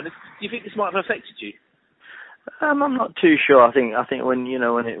going down. Do you think this might have affected you? I'm not too sure. I think when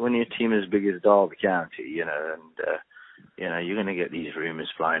when your team is as big as Derby County, you're going to get these rumours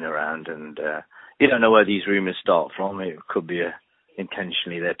flying around, and you don't know where these rumours start from. It could be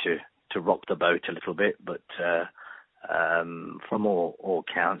intentionally there to rock the boat a little bit, but from all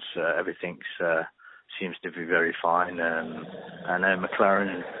counts, everything seems to be very fine. And the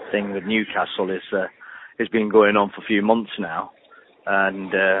McLaren thing with Newcastle has been going on for a few months now,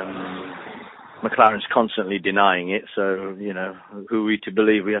 and McLaren's constantly denying it. So who are we to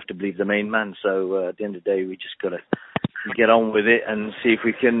believe? We have to believe the main man. So at the end of the day, we just got to get on with it and see if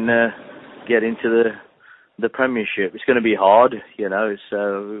we can get into the Premiership. It's going to be hard,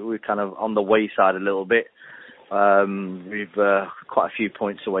 we're kind of on the wayside a little bit. We've quite a few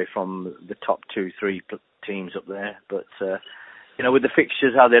points away from the top 2-3 teams up there, but with the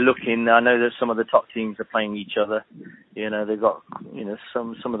fixtures how they're looking, I know that some of the top teams are playing each other. They've got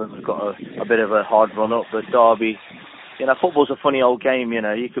some of them have got a bit of a hard run up, but Derby, football's a funny old game.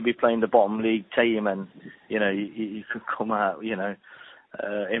 You could be playing the bottom league team and you could come out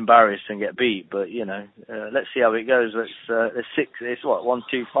embarrassed and get beat, but let's see how it goes. It's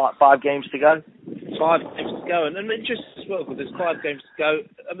 5 games to go. 5 games to go, and just as well, because there's 5 games to go.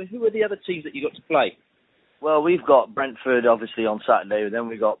 I mean, who are the other teams that you got to play? Well, we've got Brentford obviously on Saturday, then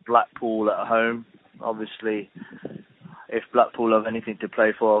we got Blackpool at home. Obviously, if Blackpool have anything to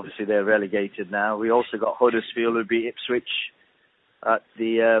play for, obviously they're relegated now. We also got Huddersfield who beat Ipswich at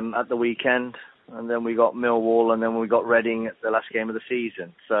the weekend. And then we got Millwall, and then we got Reading at the last game of the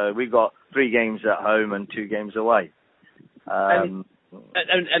season. So we've got 3 games at home and 2 games away. And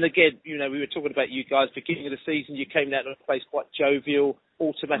again, we were talking about you guys. Beginning of the season, you came out to a place quite jovial,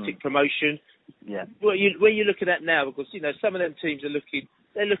 automatic promotion. Yeah. Where are you looking at now? Because some of them teams are looking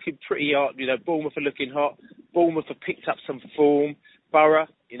pretty hot. Bournemouth are looking hot. Bournemouth have picked up some form. Borough,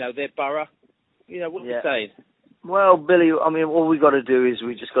 they're Borough. What are you saying? Well, Billy, I mean, all we've got to do is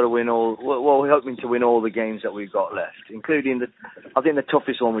we just got to win all... Well, we're hoping to win all the games that we've got left, including I think the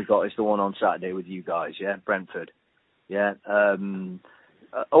toughest one we've got is the one on Saturday with you guys, yeah? Brentford. Yeah.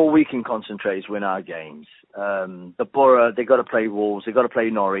 All we can concentrate is win our games. The Borough, they've got to play Wolves, they've got to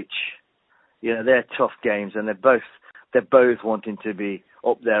play Norwich. They're tough games, and they're both wanting to be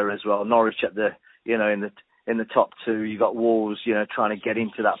up there as well. Norwich at the, in the top 2. You got Wolves, trying to get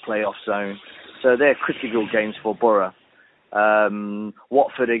into that playoff zone. So they're critical games for Borough.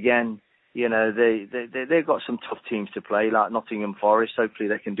 Watford again, they've got some tough teams to play, like Nottingham Forest. Hopefully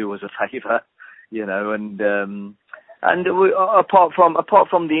they can do us a favour, and apart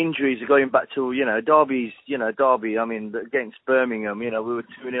from the injuries, going back to Derby. I mean, against Birmingham, we were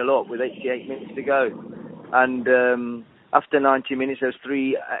 2-0 up with 88 minutes to go, and after 90 minutes, there's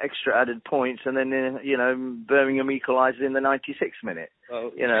 3 extra added points, and then Birmingham equalised in the 96th minute.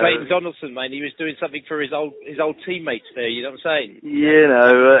 Well, Clayton Donaldson, man, he was doing something for his old teammates there. You know what I'm saying?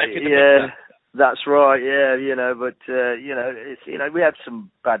 Yeah, that's right. Yeah, but it's we had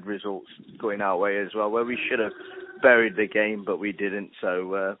some bad results going our way as well, where we should have buried the game, but we didn't.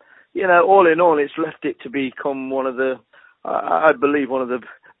 So all in all, it's left it to become one of the, I believe, one of the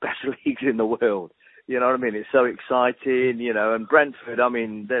best leagues in the world. You know what I mean? It's so exciting, and Brentford, I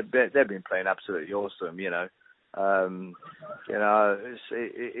mean, they've been playing absolutely awesome,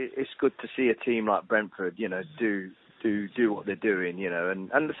 It's good to see a team like Brentford, do what they're doing,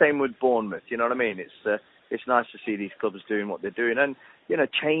 and the same with Bournemouth, you know what I mean? It's nice to see these clubs doing what they're doing and,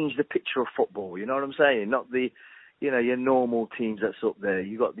 change the picture of football, you know what I'm saying? Not the, your normal teams that's up there.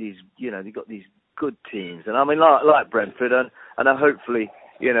 You got these, you got these good teams, and I mean, like Brentford, and I hopefully,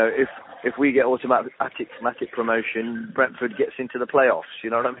 if we get automatic promotion, Brentford gets into the playoffs. You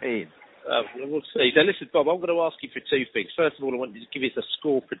know what I mean? We'll see. Now, listen, Bob, I'm going to ask you for 2 things. First of all, I want you to give us a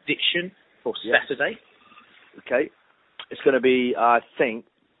score prediction for Saturday. Okay. It's going to be, I think,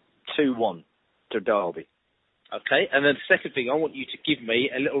 2-1 to Derby. Okay. And then the second thing, I want you to give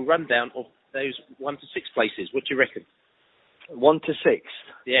me a little rundown of those 1 to 6 places. What do you reckon? 1 to 6?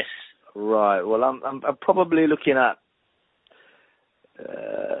 Yes. Right. Well, I'm probably looking at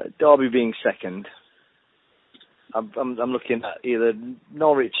Derby being second. I'm looking at either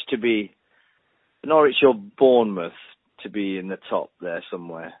Norwich or Bournemouth to be in the top there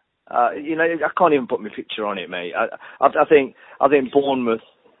somewhere. I can't even put my picture on it, mate. I think Bournemouth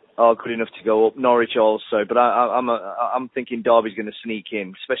are good enough to go up. Norwich also, but I'm thinking Derby's going to sneak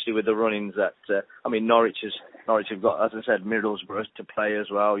in, especially with the run-ins that. Norwich have got, as I said, Middlesbrough to play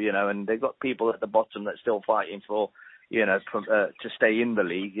as well, and they've got people at the bottom that's still fighting for, to stay in the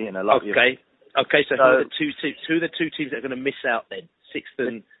league, Okay. So who are the two teams that are going to miss out then?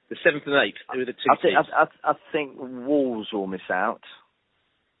 The 7th and 8th. Who are the two teams? I think Wolves will miss out.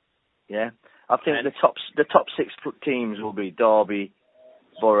 Yeah, I think the top 6 teams will be Derby,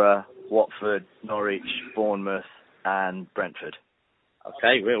 Borough, Watford, Norwich, Bournemouth, and Brentford.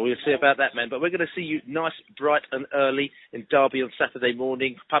 Okay, we'll see about that, man. But we're going to see you nice, bright and early in Derby on Saturday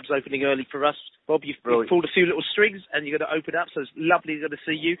morning. Pub's opening early for us. Bob, you've pulled a few little strings and you're going to open up, so it's lovely to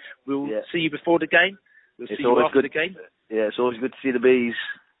see you. We'll see you before the game. We'll see you after the game. Yeah, it's always good to see the bees.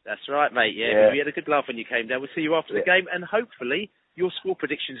 That's right, mate. Yeah. We had a good laugh when you came down. We'll see you after the game, and hopefully your score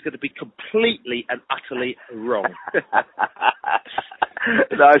prediction is going to be completely and utterly wrong.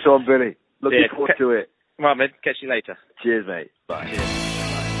 Nice one, Billy. Looking forward to it. Right, man. Catch you later. Cheers, mate. Bye. Cheers.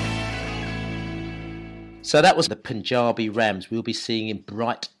 So that was the Punjabi Rams. We'll be seeing him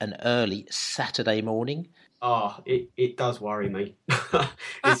bright and early Saturday morning. It does worry me.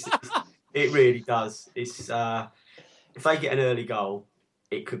 It really does. It's if they get an early goal,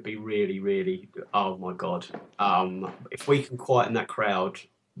 it could be really, really. Oh my God! If we can quieten that crowd,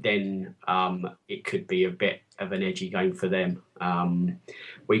 then it could be a bit of an edgy game for them.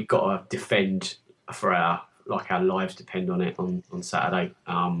 We've got to defend for our lives depend on it on Saturday,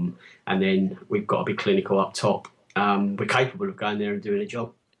 and then we've got to be clinical up top. We're capable of going there and doing a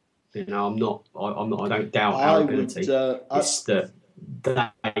job. I don't doubt our ability. It's that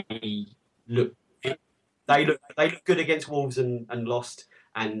they look good against Wolves and lost,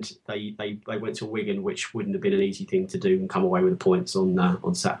 and they went to Wigan, which wouldn't have been an easy thing to do, and come away with the points on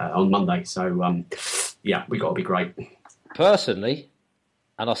Monday. So we got to be great. Personally,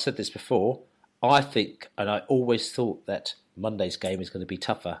 and I said this before, I think, and I always thought that Monday's game is going to be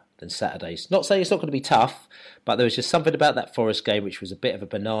tougher than Saturday's. Not saying it's not going to be tough, but there was just something about that Forest game which was a bit of a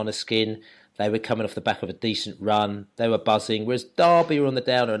banana skin. They were coming off the back of a decent run. They were buzzing, whereas Derby were on the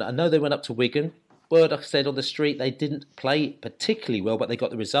downer. And I know they went up to Wigan. Word, like I said, on the street, they didn't play particularly well, but they got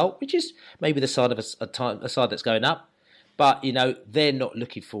the result, which is maybe the side of a side that's going up. But, they're not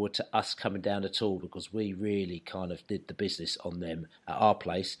looking forward to us coming down at all, because we really kind of did the business on them at our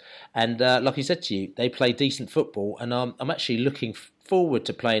place. And like I said to you, they play decent football, and I'm actually looking forward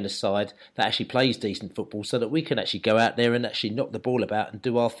to playing a side that actually plays decent football, so that we can actually go out there and actually knock the ball about and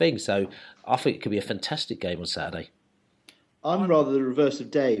do our thing. So I think it could be a fantastic game on Saturday. I'm rather the reverse of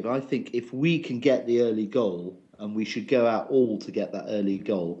Dave. I think if we can get the early goal, and we should go out all to get that early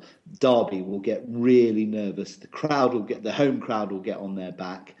goal, Derby will get really nervous. The home crowd will get on their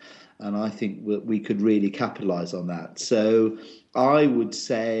back, and I think we could really capitalise on that. So I would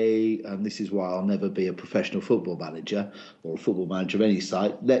say, and this is why I'll never be a professional football manager or a football manager of any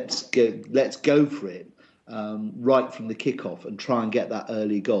side, let's go for it right from the kickoff and try and get that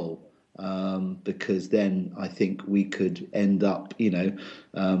early goal. Because then I think we could end up, doing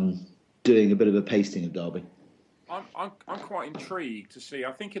a bit of a pasting of Derby. I'm quite intrigued to see.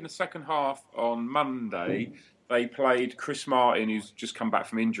 I think in the second half on Monday, they played Chris Martin, who's just come back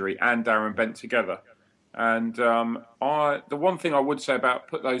from injury, and Darren Bent together. And the one thing I would say about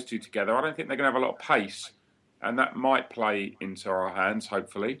put those two together, I don't think they're going to have a lot of pace, and that might play into our hands,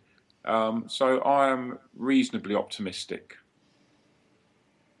 hopefully. So I am reasonably optimistic.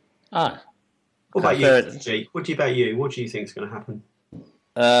 What about you, G? What about you? What do you think is going to happen?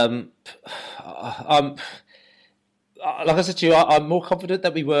 Like I said to you, I'm more confident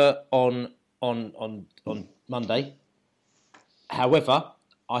than we were on Monday. However,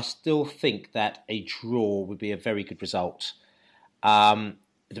 I still think that a draw would be a very good result.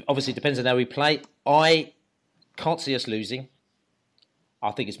 Obviously, it depends on how we play. I can't see us losing.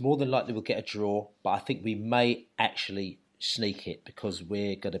 I think it's more than likely we'll get a draw, but I think we may actually sneak it because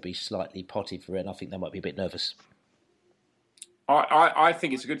we're going to be slightly potty for it, and I think they might be a bit nervous. I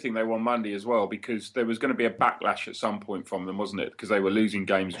think it's a good thing they won Monday as well, because there was going to be a backlash at some point from them, wasn't it? Because they were losing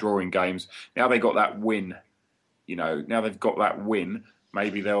games, drawing games. Now they got that win. Now they've got that win.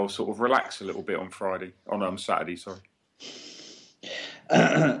 Maybe they'll sort of relax a little bit on Saturday. Sorry.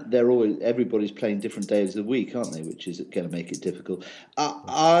 Everybody's playing different days of the week, aren't they? Which is going to make it difficult.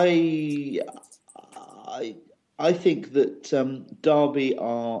 I think that Derby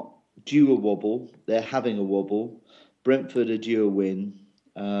are due a wobble. They're having a wobble. Brentford are due a win,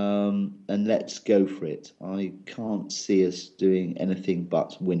 and let's go for it. I can't see us doing anything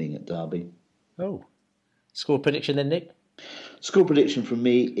but winning at Derby. Oh. Score prediction then, Nick? Score prediction from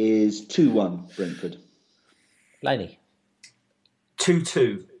me is 2-1 Brentford. Laney.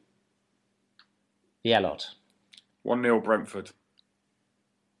 2-2. Yeah, lot. 1-0 Brentford.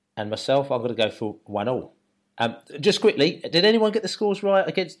 And myself, I'm going to go for 1-0. Just quickly, did anyone get the scores right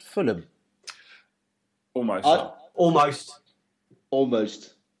against Fulham? Almost.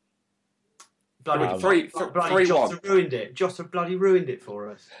 Almost. Bloody 3-1. ruined it. Jota bloody ruined it for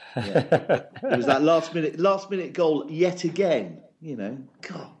us. Yeah. It was that last minute goal yet again. You know,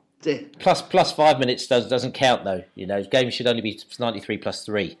 God dear. Plus 5 minutes doesn't count though. You know, games should only be 93 plus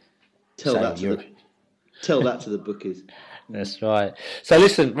 3. Tell that to the bookies. That's right. So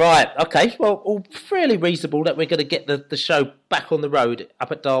listen, right, okay, well, all fairly reasonable that we're going to get the show back on the road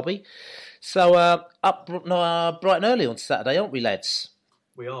up at Derby. So up bright and early on Saturday, aren't we, lads?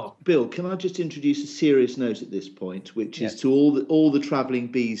 We are. Bill, can I just introduce a serious note at this point, which is to all the Travelling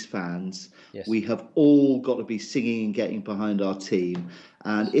Bees fans. Yes. We have all got to be singing and getting behind our team.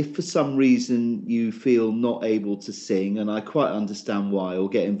 And if for some reason you feel not able to sing, and I quite understand why, or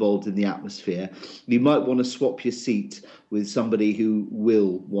get involved in the atmosphere, you might want to swap your seat with somebody who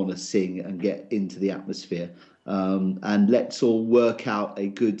will want to sing and get into the atmosphere. And let's all work out a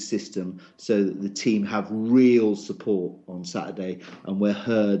good system so that the team have real support on Saturday and we're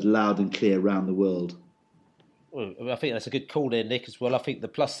heard loud and clear around the world. Well, I think that's a good call there, Nick, as well. I think the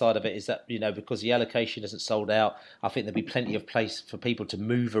plus side of it is that, you know, because the allocation isn't sold out, I think there'll be plenty of place for people to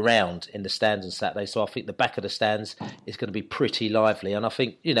move around in the stands on Saturday. So I think the back of the stands is going to be pretty lively. And I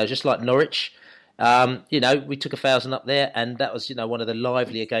think, you know, just like Norwich, you know, we took 1,000 up there and that was, you know, one of the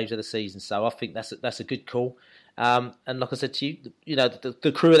livelier games of the season. So I think that's a good call. And like I said to you, you know,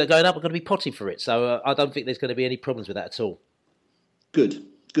 the crew that are going up are going to be potty for it. So I don't think there's going to be any problems with that at all. Good.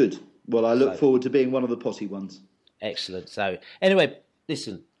 Well, I look forward to being one of the potty ones. Excellent. So anyway,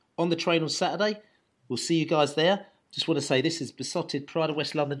 listen, on the train on Saturday, we'll see you guys there. Just want to say this is Besotted Pride of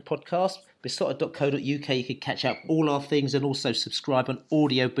West London podcast, besotted.co.uk. You can catch up all our things and also subscribe on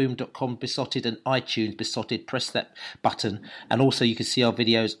audioboom.com, Besotted and iTunes, Besotted. Press that button. And also you can see our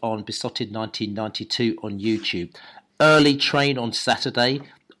videos on Besotted 1992 on YouTube. Early train on Saturday,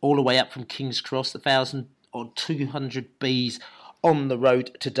 all the way up from King's Cross, 1,200 Bs on the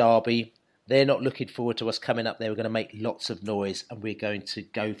road to Derby. They're not looking forward to us coming up there. We're going to make lots of noise and we're going to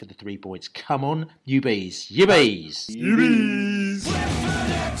go for the 3 points. Come on, you bees. You bees. You bees.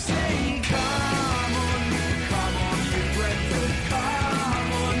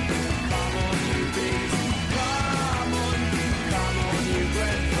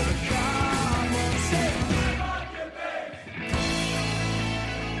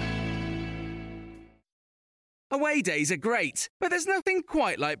 Away days are great, but there's nothing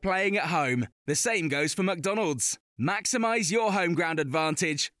quite like playing at home. The same goes for McDonald's. Maximise your home ground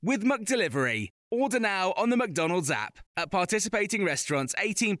advantage with McDelivery. Order now on the McDonald's app. At participating restaurants,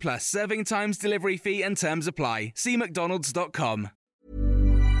 18 plus serving times, delivery fee and terms apply. See mcdonalds.com.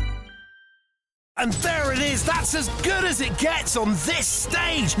 And there it is, that's as good as it gets on this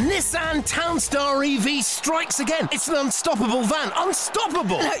stage. Nissan Townstar EV strikes again. It's an unstoppable van,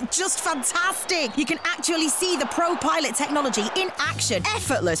 unstoppable. Just fantastic. You can actually see the ProPilot technology in action.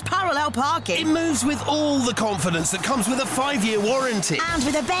 Effortless parallel parking. It moves with all the confidence that comes with a 5-year warranty. And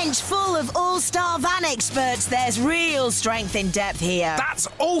with a bench full of all-star van experts, there's real strength in depth here. That's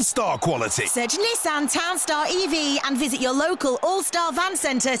all-star quality. Search Nissan Townstar EV and visit your local all-star van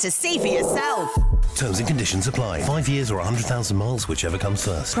centre to see for yourself. Terms and conditions apply. 5 years or 100,000 miles, whichever comes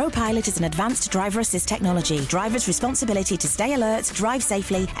first. ProPilot is an advanced driver assist technology. Driver's responsibility to stay alert, drive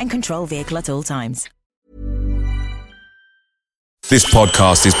safely, and control vehicle at all times. This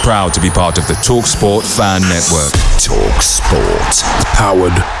podcast is proud to be part of the TalkSport Fan Network. TalkSport.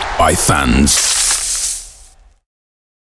 Powered by fans.